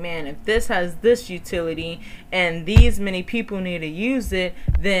and think, man, if this has this utility and these many people need to use it,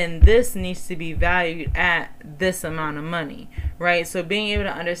 then this needs to be valued at this amount of money, right? So being able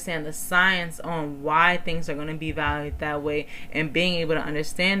to understand the science on why things are going to be valued that way, and being able to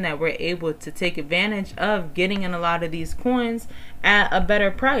understand that we're able to take advantage of getting in a lot of these coins at a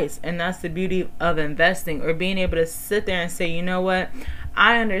better price. And that's the beauty of investing, or being able to sit there and say, you know what,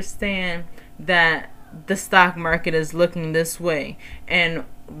 I understand that the stock market is looking this way, and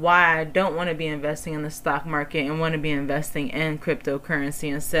why I don't want to be investing in the stock market and want to be investing in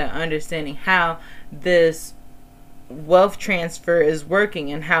cryptocurrency, instead understanding how this wealth transfer is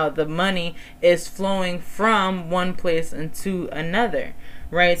working and how the money is flowing from one place into another,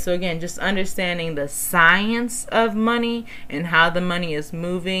 right? So again, just understanding the science of money and how the money is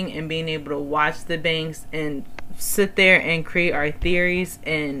moving, and being able to watch the banks and sit there and create our theories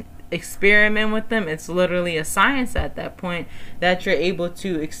and experiment with them. It's literally a science at that point that you're able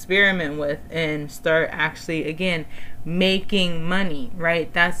to experiment with and start actually, again, making money,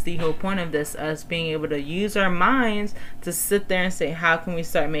 right? That's the whole point of this, us being able to use our minds to sit there and say, how can we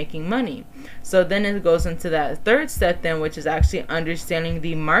start making money? So then it goes into that third step then, which is actually understanding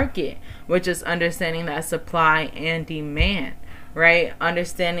the market, which is understanding that supply and demand, right?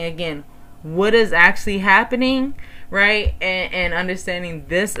 Understanding, again, what is actually happening, right? And understanding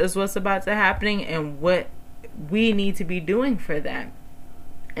this is what's about to happening and what we need to be doing for that.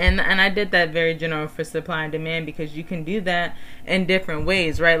 And I did that very general for supply and demand, because you can do that in different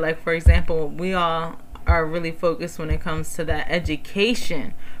ways, right? Like, for example, we all are really focused when it comes to that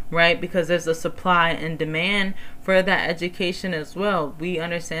education, right? Because there's a supply and demand for that education as well. We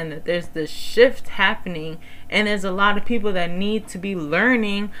understand that there's this shift happening, and there's a lot of people that need to be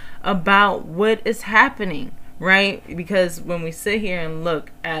learning about what is happening, right? Because when we sit here and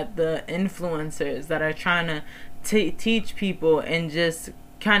look at the influencers that are trying to teach people and just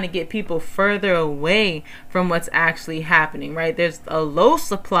kind of get people further away from what's actually happening, right? There's a low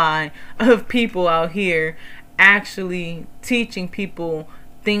supply of people out here actually teaching people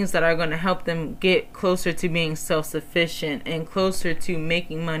things that are going to help them get closer to being self-sufficient and closer to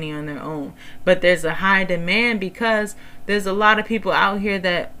making money on their own. But there's a high demand because there's a lot of people out here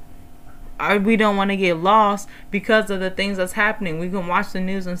that we don't want to get lost because of the things that's happening. We can watch the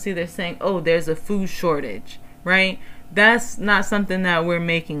news and see they're saying, oh, there's a food shortage, right? That's not something that we're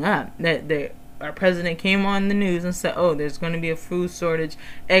making up. That our president came on the news and said, oh, there's going to be a food shortage,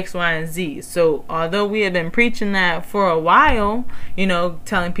 X, Y, and Z. So although we have been preaching that for a while,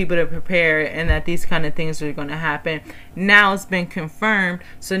 telling people to prepare and that these kind of things are going to happen, now it's been confirmed.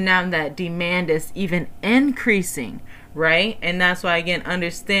 So now that demand is even increasing, right? And that's why, again,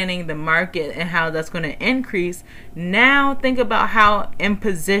 understanding the market and how that's going to increase. Now think about how in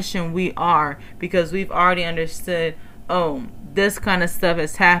position we are, because we've already understood, oh, this kind of stuff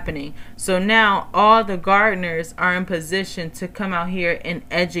is happening. So now all the gardeners are in position to come out here and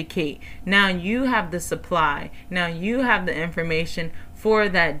educate. Now you have the supply. Now you have the information for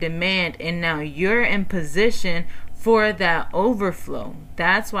that demand. And now you're in position for that overflow.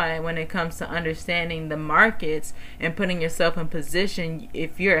 That's why when it comes to understanding the markets and putting yourself in position,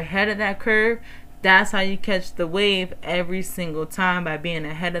 if you're ahead of that curve, that's how you catch the wave every single time, by being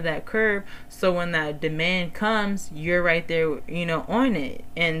ahead of that curve. So when that demand comes, you're right there, on it.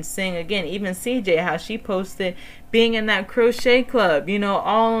 And saying, again, even CJ, how she posted being in that crochet club,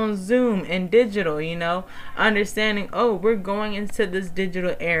 all on Zoom and digital, understanding, oh, we're going into this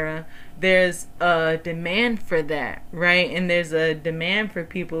digital era. There's a demand for that, right? And there's a demand for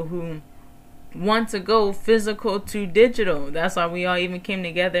people who want to go physical to digital. That's why we all even came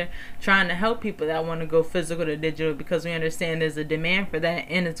together trying to help people that want to go physical to digital, because we understand there's a demand for that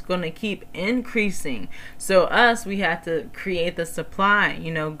and it's going to keep increasing. So we have to create the supply,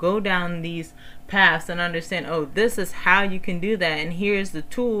 go down these paths and understand, oh, this is how you can do that, and here's the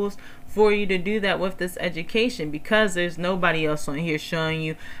tools for you to do that with this education, because there's nobody else on here showing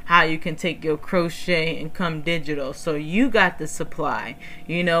you how you can take your crochet and come digital. So you got the supply,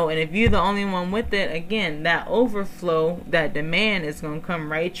 and if you're the only one with it, again, that overflow, that demand is going to come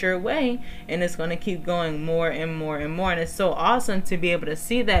right your way, and it's going to keep going more and more and more. And it's so awesome to be able to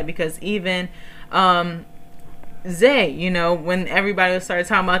see that, because even Zay, when everybody started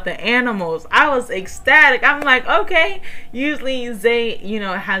talking about the animals, I was ecstatic. I'm like, okay, usually Zay,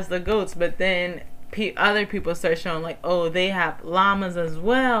 has the goats, but then other people start showing like, oh, they have llamas as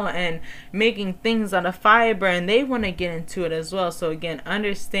well, and making things out of fiber, and they want to get into it as well. So again,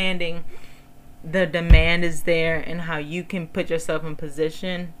 understanding the demand is there and how you can put yourself in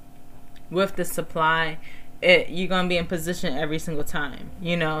position with the supply. You're going to be in position every single time,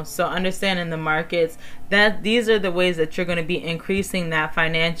 so understanding the markets, that these are the ways that you're going to be increasing that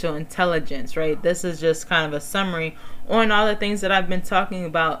financial intelligence, right? This is just kind of a summary on all the things that I've been talking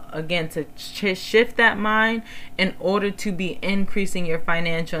about, again, to shift that mind in order to be increasing your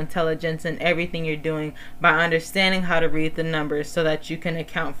financial intelligence in everything you're doing, by understanding how to read the numbers so that you can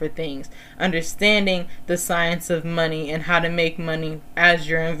account for things, understanding the science of money and how to make money as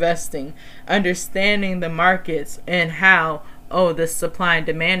you're investing, understanding the markets and how, oh, the supply and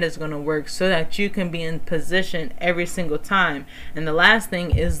demand is going to work, so that you can be in position every single time. And the last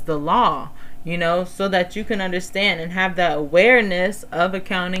thing is the law. so that you can understand and have that awareness of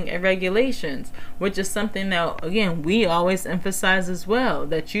accounting and regulations, which is something that, again, we always emphasize as well,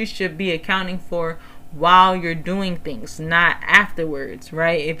 that you should be accounting for while you're doing things, not afterwards,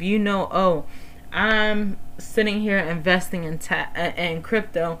 right? If you know, oh, I'm sitting here investing in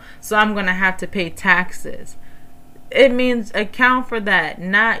crypto, so I'm going to have to pay taxes. It means account for that,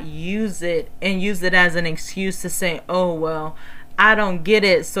 not use it as an excuse to say, oh, well, I don't get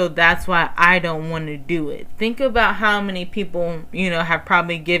it, so that's why I don't want to do it. Think about how many people, have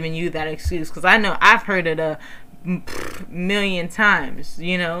probably given you that excuse, because I know I've heard it a million times,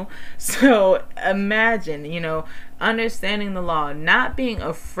 So imagine, understanding the law, not being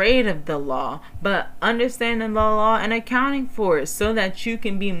afraid of the law, but understanding the law and accounting for it so that you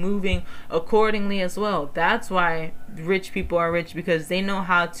can be moving accordingly as well. That's why rich people are rich, because they know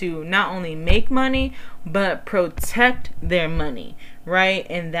how to not only make money, but protect their money, right?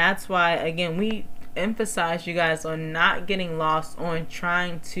 And that's why, again, we emphasize you guys on not getting lost on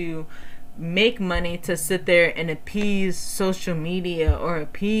trying to make money to sit there and appease social media or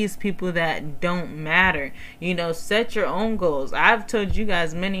appease people that don't matter. Set your own goals. I've told you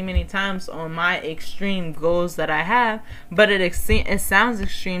guys many times on my extreme goals that I have, but it sounds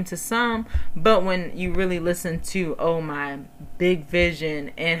extreme to some, but when you really listen to, my big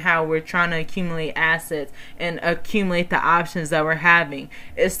vision and how we're trying to accumulate assets and accumulate the options that we're having,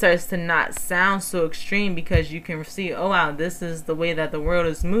 it starts to not sound so extreme, because you can see, oh wow, this is the way that the world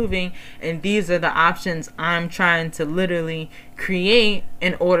is moving, and these are the options I'm trying to literally create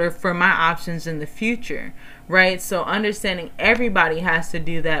in order for my options in the future, right? So understanding everybody has to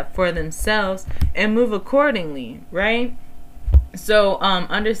do that for themselves and move accordingly, right? So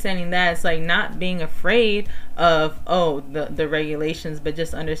understanding that, it's like not being afraid of the regulations, but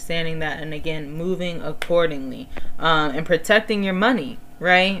just understanding that, and again, moving accordingly, and protecting your money,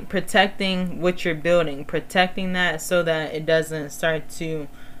 right? Protecting what you're building, protecting that so that it doesn't start to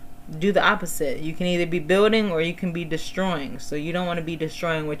do the opposite. You can either be building or you can be destroying. So you don't want to be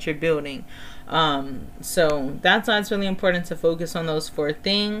destroying what you're building. So that's why it's really important to focus on those 4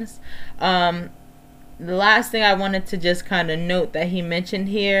 things. The last thing I wanted to just kind of note that he mentioned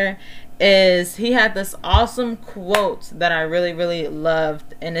here is he had this awesome quote that I really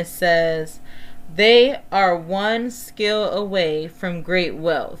loved, and it says, "They are one skill away from great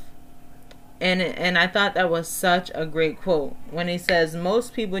wealth." And I thought that was such a great quote when he says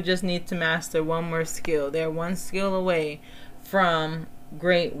most people just need to master one more skill. They're one skill away from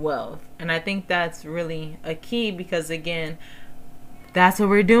great wealth. And I think that's really a key, because again, that's what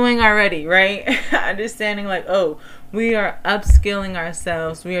we're doing already, right? Understanding like, we are upskilling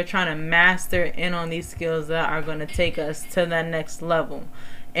ourselves. We are trying to master in on these skills that are going to take us to that next level.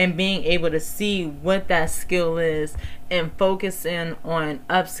 And being able to see what that skill is and focus in on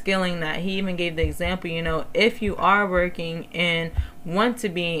upskilling that. He even gave the example, if you are working and want to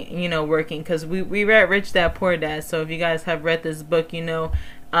be, working, because we read Rich Dad Poor Dad. So if you guys have read this book,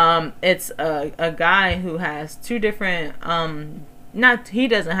 it's a guy who has 2 different he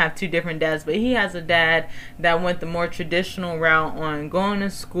doesn't have 2 different dads, but he has a dad that went the more traditional route on going to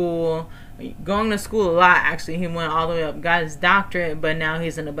school a lot. Actually, he went all the way up, got his doctorate, but now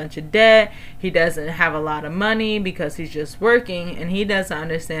he's in a bunch of debt. He doesn't have a lot of money because he's just working, and he doesn't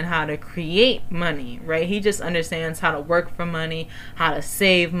understand how to create money, right? He just understands how to work for money, how to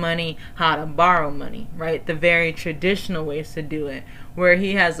save money, how to borrow money, right? The very traditional ways to do it. Where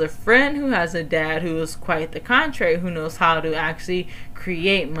he has a friend who has a dad who is quite the contrary, who knows how to actually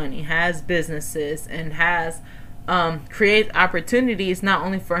create money, has businesses, and has creates opportunities not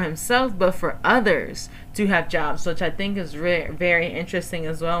only for himself but for others to have jobs, which I think is very interesting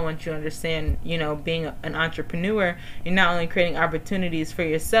as well. Once you understand, being an entrepreneur, you're not only creating opportunities for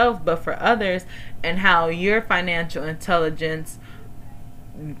yourself but for others, and how your financial intelligence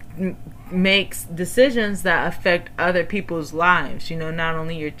makes decisions that affect other people's lives, not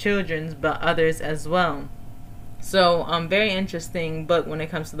only your children's but others as well. So very interesting book when it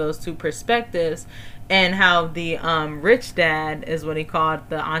comes to those 2 perspectives, and how the rich dad is what he called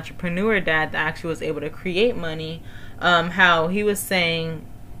the entrepreneur dad that actually was able to create money. How he was saying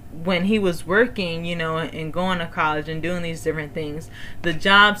when he was working, and going to college and doing these different things, the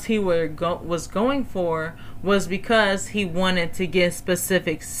jobs he was going for was because he wanted to get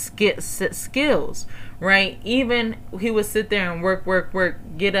specific skills, right? Even he would sit there and work,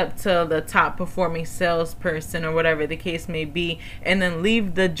 get up to the top performing salesperson or whatever the case may be, and then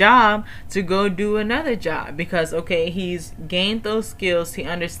leave the job to go do another job because, he's gained those skills, he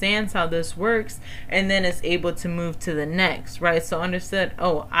understands how this works, and then is able to move to the next, right? So understood,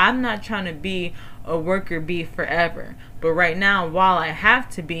 I'm not trying to be a worker bee forever. But right now, while I have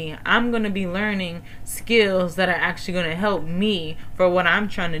to be, I'm going to be learning skills that are actually going to help me for what I'm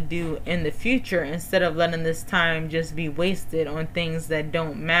trying to do in the future, instead of letting this time just be wasted on things that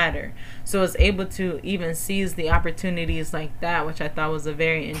don't matter. So it's able to even seize the opportunities like that, which I thought was a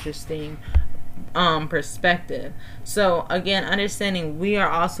very interesting perspective. So again, understanding we are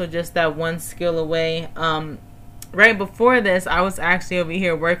also just that one skill away. Right before this, I was actually over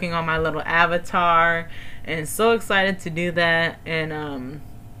here working on my little avatar, and so excited to do that. And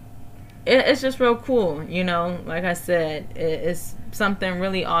it's just real cool, you know. Like I said, it's something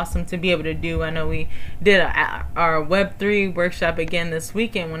really awesome to be able to do. I know we did our Web3 workshop again this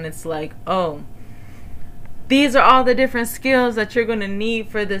weekend, when it's like, oh, these are all the different skills that you're going to need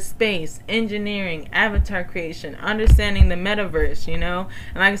for this space: engineering, avatar creation, understanding the metaverse, you know.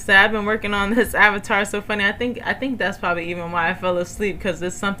 And like I said, I've been working on this avatar. So funny, I think that's probably even why I fell asleep, because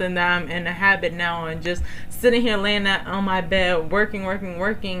it's something that I'm in a habit now, and just sitting here laying on my bed working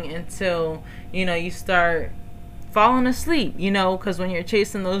until, you know, you start falling asleep, you know, because when you're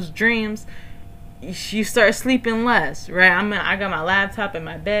chasing those dreams, you start sleeping less, right? I got my laptop in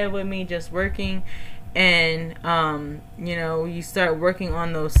my bed with me, just working. And you know, you start working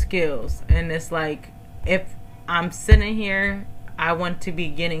on those skills, and it's like, if I'm sitting here, I want to be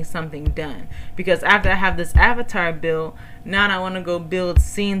getting something done, because after I have this avatar built, now I want to go build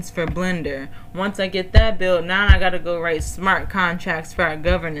scenes for Blender. Once I get that built, now I gotta go write smart contracts for our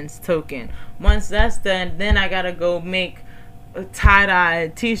governance token. Once that's done, then I gotta go make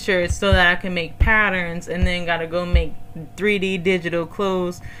tie-dye t-shirts so that I can make patterns, and then gotta go make 3D digital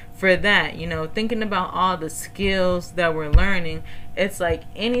clothes for that. You know, thinking about all the skills that we're learning, it's like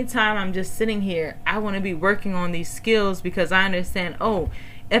anytime I'm just sitting here, I want to be working on these skills, because I understand, oh,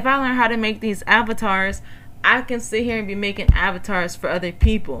 if I learn how to make these avatars, I can sit here and be making avatars for other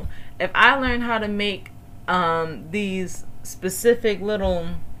people. If I learn how to make these specific little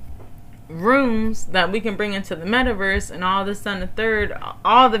rooms that we can bring into the metaverse, and all this on the third,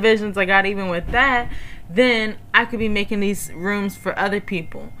 all the visions I got even with that, then I could be making these rooms for other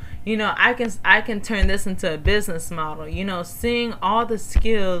people. You know, I can turn this into a business model. You know, seeing all the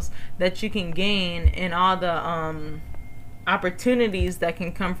skills that you can gain, and all the opportunities that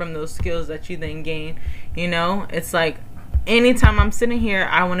can come from those skills that you then gain. You know, it's like anytime I'm sitting here,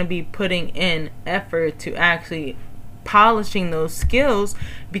 I want to be putting in effort to actually polishing those skills,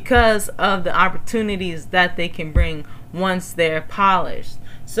 because of the opportunities that they can bring once they're polished.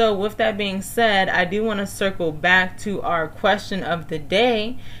 So with that being said, I do want to circle back to our question of the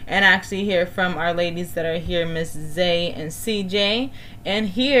day, and actually hear from our ladies that are here, Miss Zay and CJ, and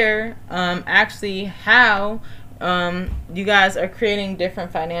hear actually how you guys are creating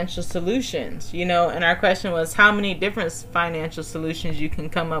different financial solutions, you know. And our question was how many different financial solutions you can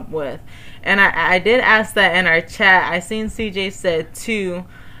come up with. And I did ask that in our chat. I seen CJ said 2.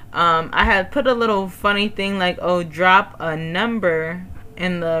 I had put a little funny thing like, oh, drop a number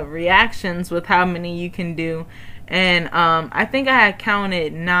in the reactions with how many you can do. And I think I had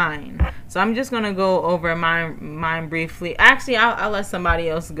counted 9. So I'm just going to go over mine briefly. Actually, I'll let somebody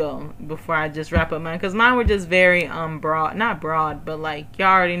else go before I just wrap up mine, because mine were just very broad. Not broad, but like y'all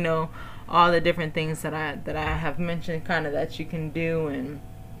already know all the different things that I have mentioned, kind of, that you can do and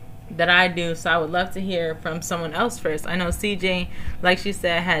that I do. So I would love to hear from someone else first. I know CJ, like she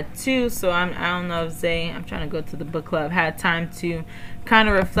said, had 2, so I don't know if Zay, I'm trying to go to the book club, had time to kind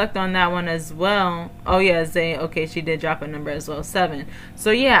of reflect on that one as well. Oh yeah, Zay, okay, she did drop a number as well, 7.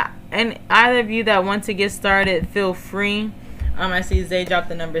 So yeah, and either of you that want to get started, feel free. I see Zay dropped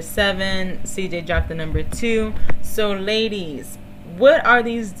the number 7, CJ dropped the number 2. So ladies, what are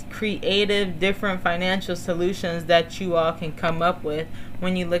these creative, different financial solutions that you all can come up with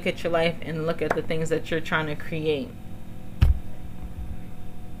when you look at your life and look at the things that you're trying to create?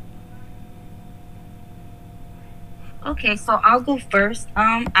 Okay, so I'll go first.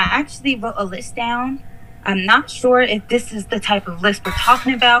 I actually wrote a list down. I'm not sure if this is the type of list we're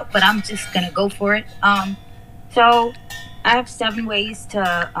talking about, but I'm just gonna go for it. So I have 7 ways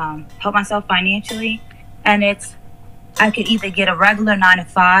to help myself financially, and it's, I could either get a regular 9 to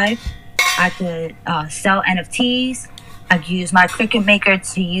 5, I could sell NFTs, I could use my Cricut Maker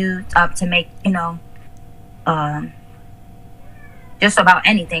to make, you know, just about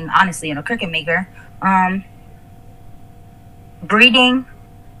anything, honestly, in a Cricut Maker. Breeding,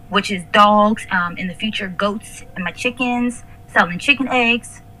 which is dogs, in the future goats, and my chickens, selling chicken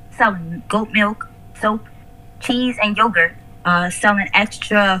eggs, selling goat milk, soap, cheese, and yogurt, selling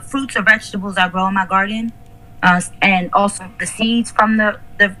extra fruits or vegetables I grow in my garden, and also the seeds from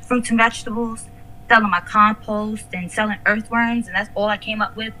the fruits and vegetables, selling my compost and selling earthworms, and that's all I came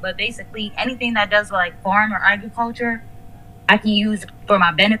up with. But basically, anything that does with like farm or agriculture, I can use for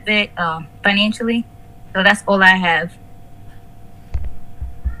my benefit financially. So that's all I have.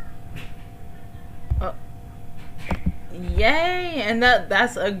 Yay! And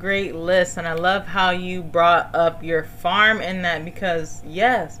that's a great list, and I love how you brought up your farm in that, because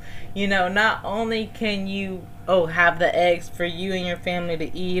yes, not only can you have the eggs for you and your family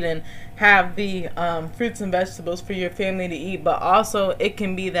to eat, and have the fruits and vegetables for your family to eat, but also it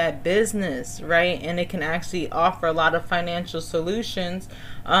can be that business, right? And it can actually offer a lot of financial solutions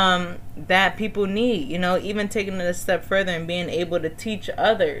that people need, even taking it a step further and being able to teach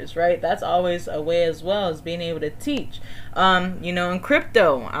others, right? That's always a way as well, as being able to teach. In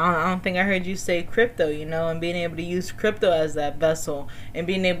crypto, I don't think I heard you say crypto, and being able to use crypto as that vessel, and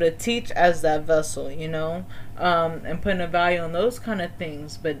being able to teach as that vessel, and putting a value on those kind of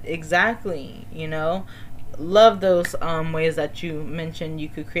things. But exactly, love those ways that you mentioned you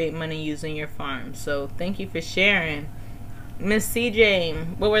could create money using your farm. So thank you for sharing. Miss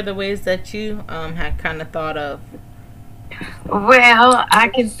CJ, what were the ways that you had kind of thought of? Well, I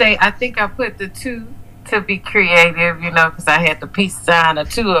can say I think I put the two to be creative, because I had the peace sign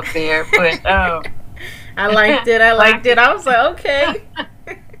of two up there. But I liked it. I was like, okay.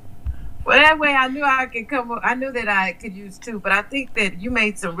 Well, that way I knew I could come up. I knew that I could use two, but I think that you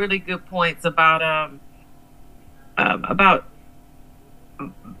made some really good points about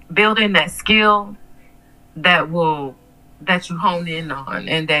building that skill that you hone in on,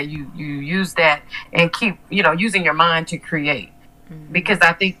 and that you use that and keep using your mind to create. Mm-hmm. Because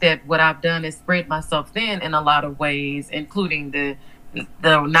I think that what I've done is spread myself thin in a lot of ways, including the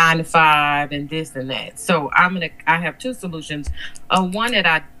 9 to 5 and this and that. So I have two solutions. One that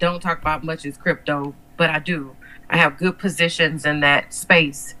I don't talk about much is crypto, but I have good positions in that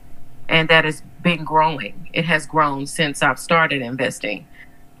space, and that has been growing. It has grown since I've started investing.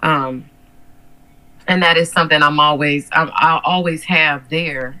 And that is something I'll always have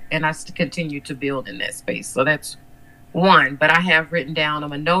there, and I continue to build in that space. So that's one. But I have written down,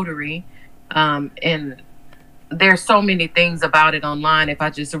 I'm a notary, and there's so many things about it online. If I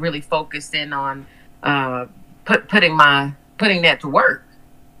just really focus in on putting that to work,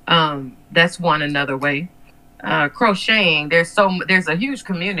 that's one. Another way, crocheting. There's a huge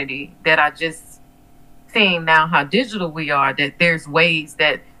community that I just seeing now how digital we are. That there's ways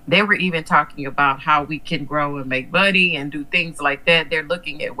that they were even talking about how we can grow and make money and do things like that. They're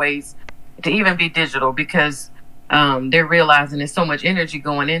looking at ways to even be digital, because they're realizing there's so much energy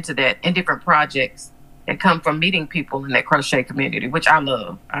going into that, and different projects that come from meeting people in that crochet community, which I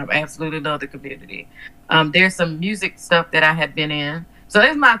love. I absolutely love the community. There's some music stuff that I had been in. So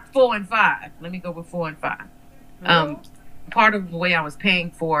that's my 4 and 5. Let me go with 4 and 5. Part of the way I was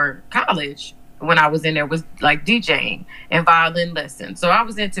paying for college when I was in there was like DJing and violin lessons. So I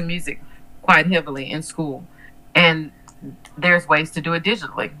was into music quite heavily in school. And there's ways to do it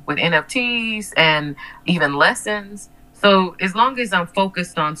digitally with NFTs and even lessons. So as long as I'm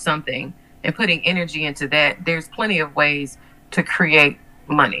focused on something and putting energy into that, there's plenty of ways to create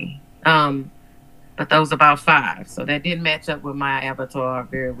money. But those about 5. So that didn't match up with my avatar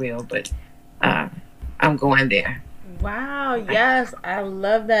very well, but I'm going there. Wow, yes, I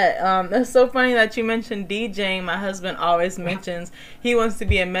love that. It's so funny that you mentioned DJing. My husband always mentions he wants to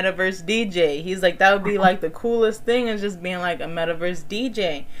be a metaverse DJ. He's like, that would be like the coolest thing, is just being like a metaverse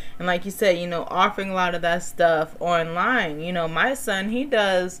DJ. And like you said, offering a lot of that stuff online. My son, he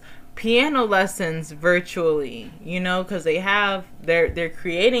does piano lessons virtually, because they're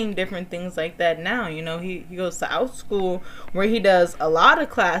creating different things like that now. He goes to out school where he does a lot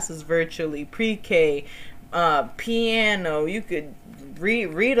of classes virtually, pre-K, piano. You could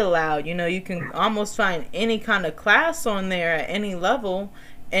read aloud. You can almost find any kind of class on there at any level,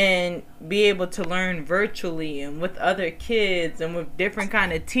 and be able to learn virtually and with other kids and with different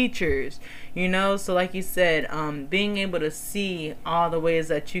kind of teachers. So like you said, being able to see all the ways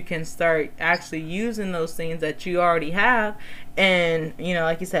that you can start actually using those things that you already have, and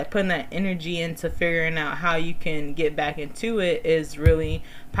like you said, putting that energy into figuring out how you can get back into it is really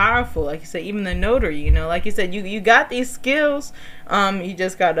powerful. Like you said, even the notary, like you said, you got these skills, you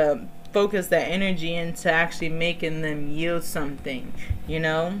just gotta focus that energy into actually making them yield something,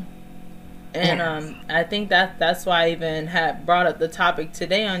 And I think that's why I even had brought up the topic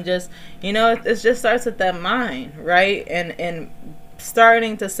today on just, it just starts with that mind, right? And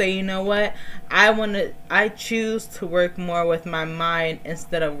starting to say, what, I choose to work more with my mind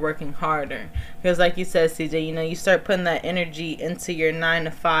instead of working harder. Because like you said, CJ, you start putting that energy into your 9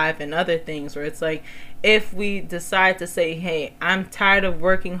 to 5 and other things where it's like, if we decide to say, hey, I'm tired of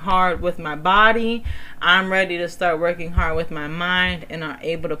working hard with my body, I'm ready to start working hard with my mind, and are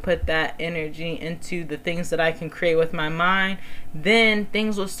able to put that energy into the things that I can create with my mind, then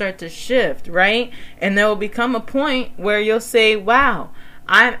things will start to shift, right? And there will become a point where you'll say, wow,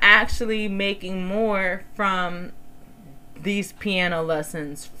 I'm actually making more from these piano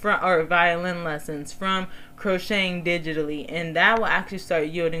lessons, or violin lessons, from crocheting digitally, and that will actually start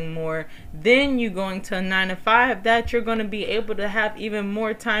yielding more than you going to a 9 to 5, that you're going to be able to have even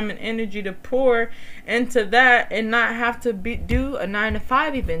more time and energy to pour into that and not have to do a 9 to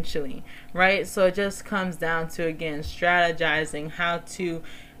 5 eventually, right? So it just comes down to, again, strategizing how to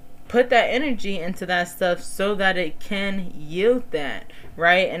put that energy into that stuff so that it can yield that,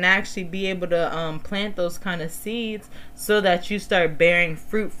 right? And actually be able to plant those kind of seeds so that you start bearing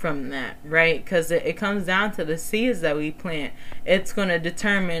fruit from that, right? Because it comes down to the seeds that we plant. It's going to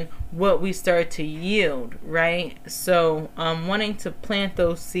determine what we start to yield, right? So wanting to plant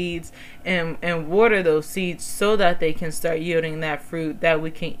those seeds and water those seeds so that they can start yielding that fruit that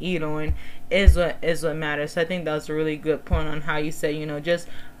we can eat on is what matters. So I think that was a really good point on how you say, just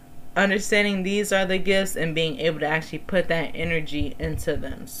understanding these are the gifts and being able to actually put that energy into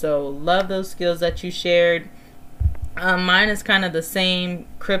them. So love those skills that you shared. Mine is kind of the same: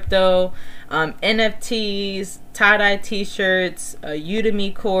 crypto, NFTs, tie-dye t-shirts, a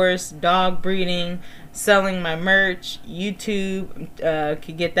Udemy course, dog breeding, selling my merch, YouTube,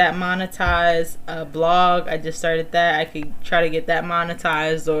 could get that monetized, blog, I just started that, I could try to get that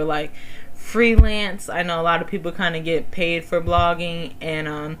monetized, or like freelance. I know a lot of people kind of get paid for blogging,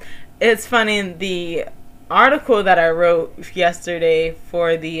 and it's funny, the article that I wrote yesterday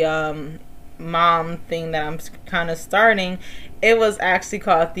for the mom thing that I'm kind of starting, it was actually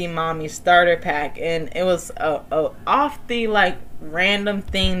called the Mommy Starter Pack, and it was a off the like random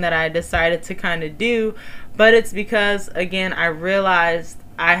thing that I decided to kind of do, but it's because, again, I realized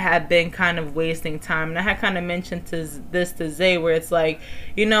I had been kind of wasting time, and I had kind of mentioned this to Zay, where it's like,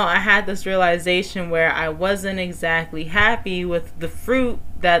 I had this realization where I wasn't exactly happy with the fruit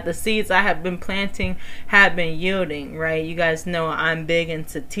that the seeds I have been planting have been yielding, right? You guys know I'm big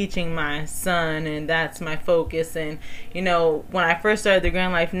into teaching my son, and that's my focus. And when I first started the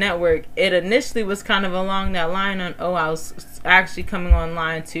Grand Life Network, it initially was kind of along that line on, I was actually coming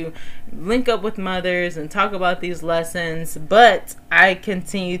online to link up with mothers and talk about these lessons, but I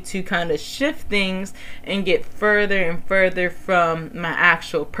continue to kind of shift things and get further and further from my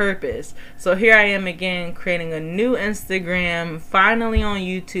actual purpose. So here I am again, creating a new Instagram, finally on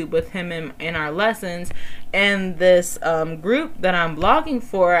YouTube with him in our lessons. And this group that I'm blogging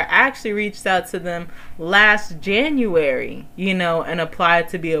for, I actually reached out to them last January, and applied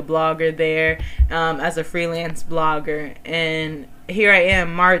to be a blogger there, as a freelance blogger. And here I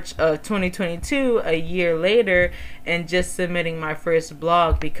am, March of 2022, a year later, and just submitting my first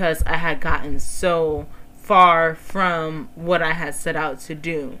blog because I had gotten so far from what I had set out to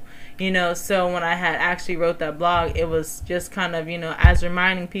do. So when I had actually wrote that blog, it was just kind of, as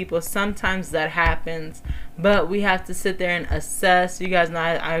reminding people, sometimes that happens, but we have to sit there and assess. You guys know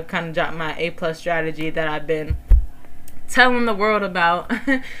I kind of dropped my A+ strategy that I've been telling the world about,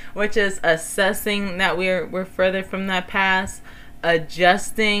 which is assessing that we're further from that past,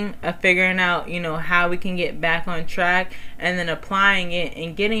 adjusting, figuring out, how we can get back on track, and then applying it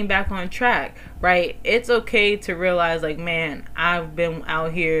and getting back on track, right? It's okay to realize, like, man, I've been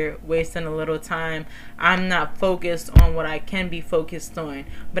out here wasting a little time. I'm not focused on what I can be focused on.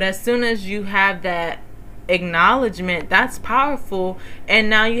 But as soon as you have that acknowledgement, that's powerful, and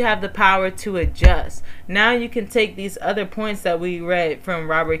now you have the power to adjust. Now you can take these other points that we read from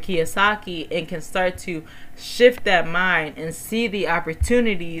Robert Kiyosaki and can start to shift that mind and see the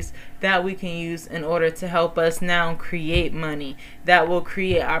opportunities that we can use in order to help us now create money that will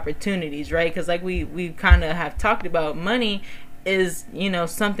create opportunities, right? Because like we kind of have talked about, money is,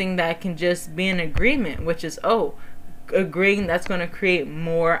 something that can just be an agreement, which is, agreeing that's going to create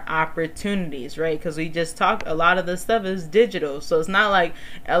more opportunities, right? Because we just talked, a lot of the stuff is digital, so it's not like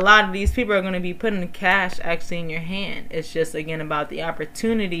a lot of these people are going to be putting cash actually in your hand. It's just, again, about the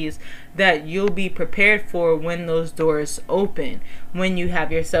opportunities that you'll be prepared for when those doors open, when you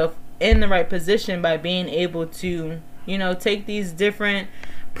have yourself in the right position by being able to, take these different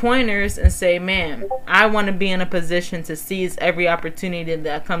pointers and say, man, I want to be in a position to seize every opportunity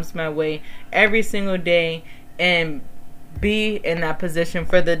that comes my way every single day, and be in that position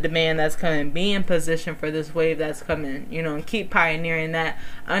for the demand that's coming, be in position for this wave that's coming, and keep pioneering that,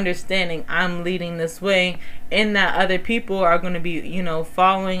 understanding I'm leading this way, and that other people are going to be,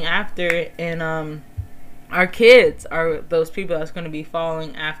 following after, and our kids are those people that's going to be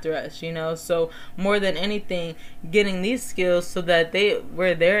following after us, you know. So more than anything, getting these skills so that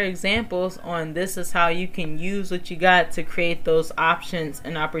we're their examples on this is how you can use what you got to create those options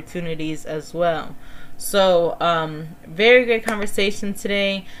and opportunities as well. So very good conversation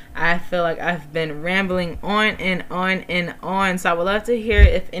today. I feel like I've been rambling on and on and on, so I would love to hear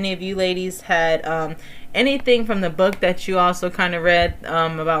if any of you ladies had anything from the book that you also kind of read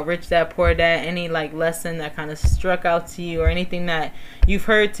about Rich Dad Poor Dad, any like lesson that kind of struck out to you, or anything that you've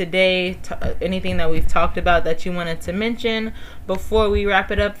heard today, anything that we've talked about that you wanted to mention before we wrap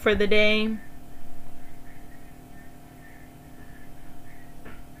it up for the day.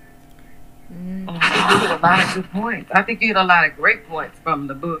 I think you had a lot of good points. I think you had a lot of great points from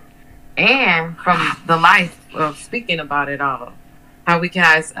the book and from the life of speaking about it all. How we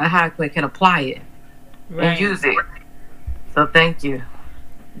can apply it. Right. And use it. So thank you.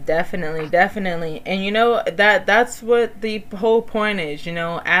 Definitely. And you know, that's what the whole point is, you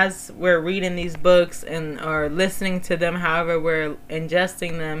know, as we're reading these books or listening to them, however we're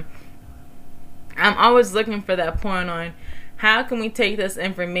ingesting them, I'm always looking for that point on how can we take this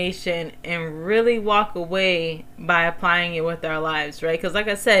information and really walk away by applying it with our lives, right? Because like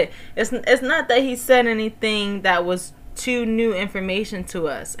I said, it's not that he said anything that was too new information to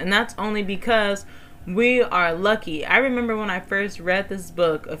us, and that's only because we are lucky. I remember when I first read this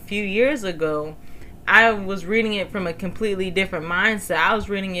book a few years ago, I was reading it from a completely different mindset. I was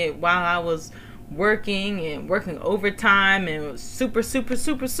reading it while I was working overtime and super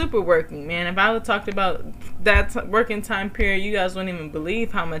working, man. If I would talked about that working time period, you guys wouldn't even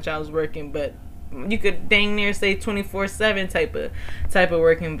believe how much I was working. But you could dang near say 24/7 type of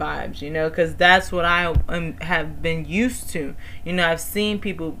working vibes, you know, because that's what I have been used to. You know, I've seen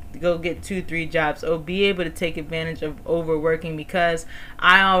people go get 2-3 jobs, be able to take advantage of overworking, because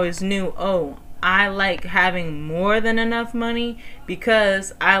I always knew, I like having more than enough money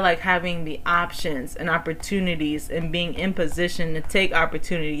because I like having the options and opportunities and being in position to take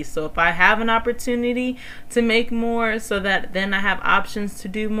opportunities. So if I have an opportunity to make more so that then I have options to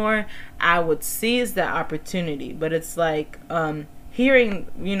do more, I would seize that opportunity. But it's like hearing,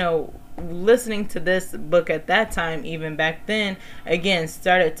 you know, listening to this book at that time, even back then, again,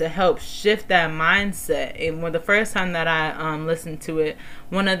 started to help shift that mindset. And when the first time that I listened to it,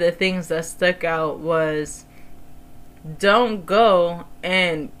 one of the things that stuck out was, don't go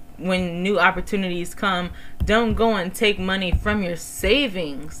and when new opportunities come, don't go and take money from your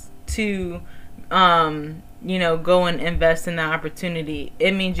savings to you know, go and invest in that opportunity.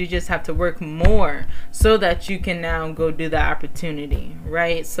 It means you just have to work more so that you can now go do that opportunity,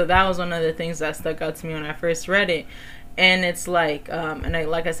 right? So that was one of the things that stuck out to me when I first read it. And it's like,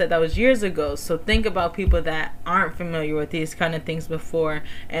 like I said, that was years ago. So think about people that aren't familiar with these kind of things before,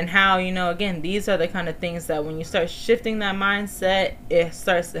 and how, you know, again, these are the kind of things that when you start shifting that mindset, it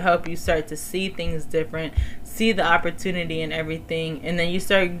starts to help you start to see things different, see the opportunity and everything, and then you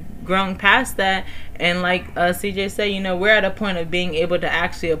start growing past that. And like CJ said, you know, we're at a point of being able to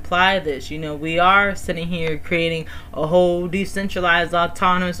actually apply this. You know, we are sitting here creating a whole decentralized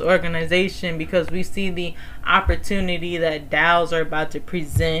autonomous organization because we see the opportunity that DAOs are about to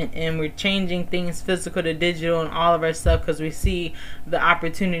present, and we're changing things physical to digital and all of our stuff because we see the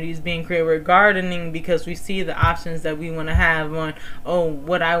opportunities being created. We're gardening because we see the options that we want to have on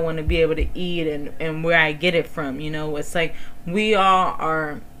what I want to be able to eat and where I get it from. You know, it's like we all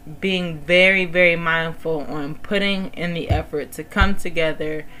are being very, very mindful on putting in the effort to come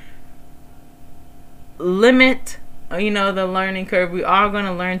together, limit, you know, the learning curve. We are going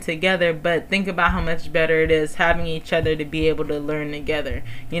to learn together, but think about how much better it is having each other to be able to learn together.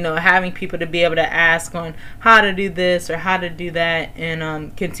 You know, having people to be able to ask on how to do this or how to do that,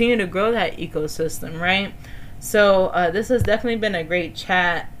 and continue to grow that ecosystem, right? So this has definitely been a great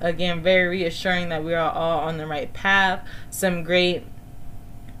chat. Again, very reassuring that we are all on the right path. Some great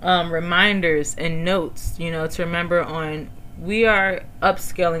reminders and notes, you know, to remember on. We are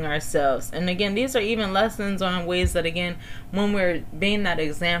upscaling ourselves. And again, these are even lessons on ways that, again, when we're being that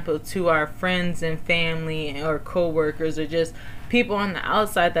example to our friends and family or co-workers or just people on the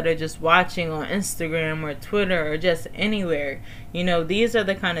outside that are just watching on Instagram or Twitter or just anywhere, you know, these are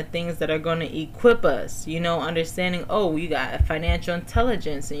the kind of things that are going to equip us, you know, understanding, you got financial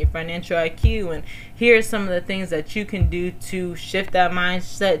intelligence and your financial IQ, and here's some of the things that you can do to shift that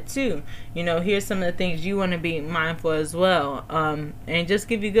mindset too. You know, here's some of the things you want to be mindful as well, and just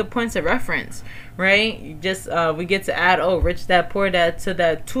give you good points of reference, right? You just we get to add Rich Dad Poor Dad to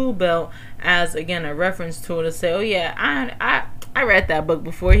that tool belt as, again, a reference tool to say, I read that book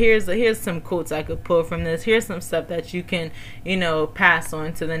before. Here's some quotes I could pull from this. Here's some stuff that you can, pass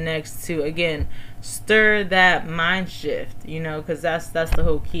on to the next to, again, stir that mind shift, because that's the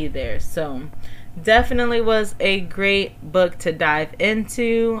whole key there. So definitely was a great book to dive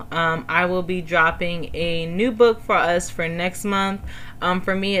into. I will be dropping a new book for us for next month.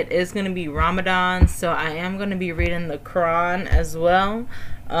 For me, it is going to be Ramadan, so I am going to be reading the Quran as well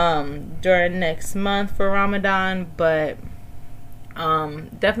during next month for Ramadan, but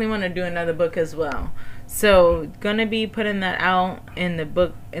definitely want to do another book as well. So gonna be putting that out in the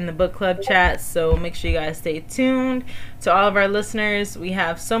book club chat, so make sure you guys stay tuned. To all of our listeners, we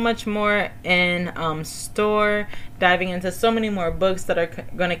have so much more in store, diving into so many more books that are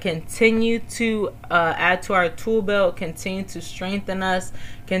going to continue to add to our tool belt, continue to strengthen us,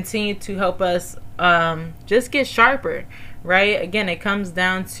 continue to help us just get sharper, right? Again, it comes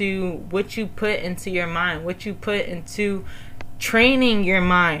down to what you put into your mind, what you put into training your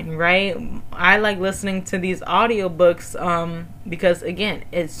mind, right? I like listening to these audiobooks because, again,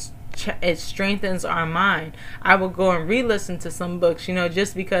 it strengthens our mind. I will go and re-listen to some books,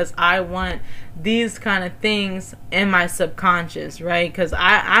 just because I want these kind of things in my subconscious, right? Because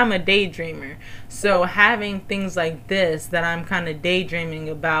I'm a daydreamer. So having things like this that I'm kind of daydreaming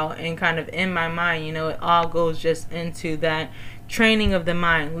about and kind of in my mind, it all goes just into that training of the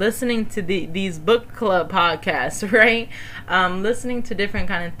mind. Listening to these book club podcasts, right? Listening to different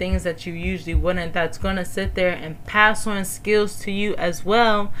kind of things that you usually wouldn't, that's going to sit there and pass on skills to you as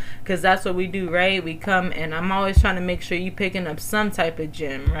well, because that's what we do, right? We come, and I'm always trying to make sure you picking up some type of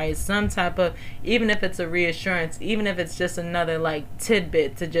gem, right? Some type of, even if it's a reassurance, even if it's just another like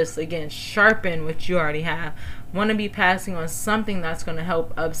tidbit to just, again, sharpen what you already have. Want to be passing on something that's going to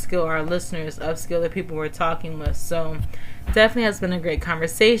help upskill our listeners, upskill the people we're talking with. So definitely has been a great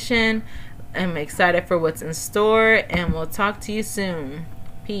conversation. I'm excited for what's in store, and we'll talk to you soon.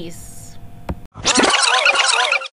 Peace.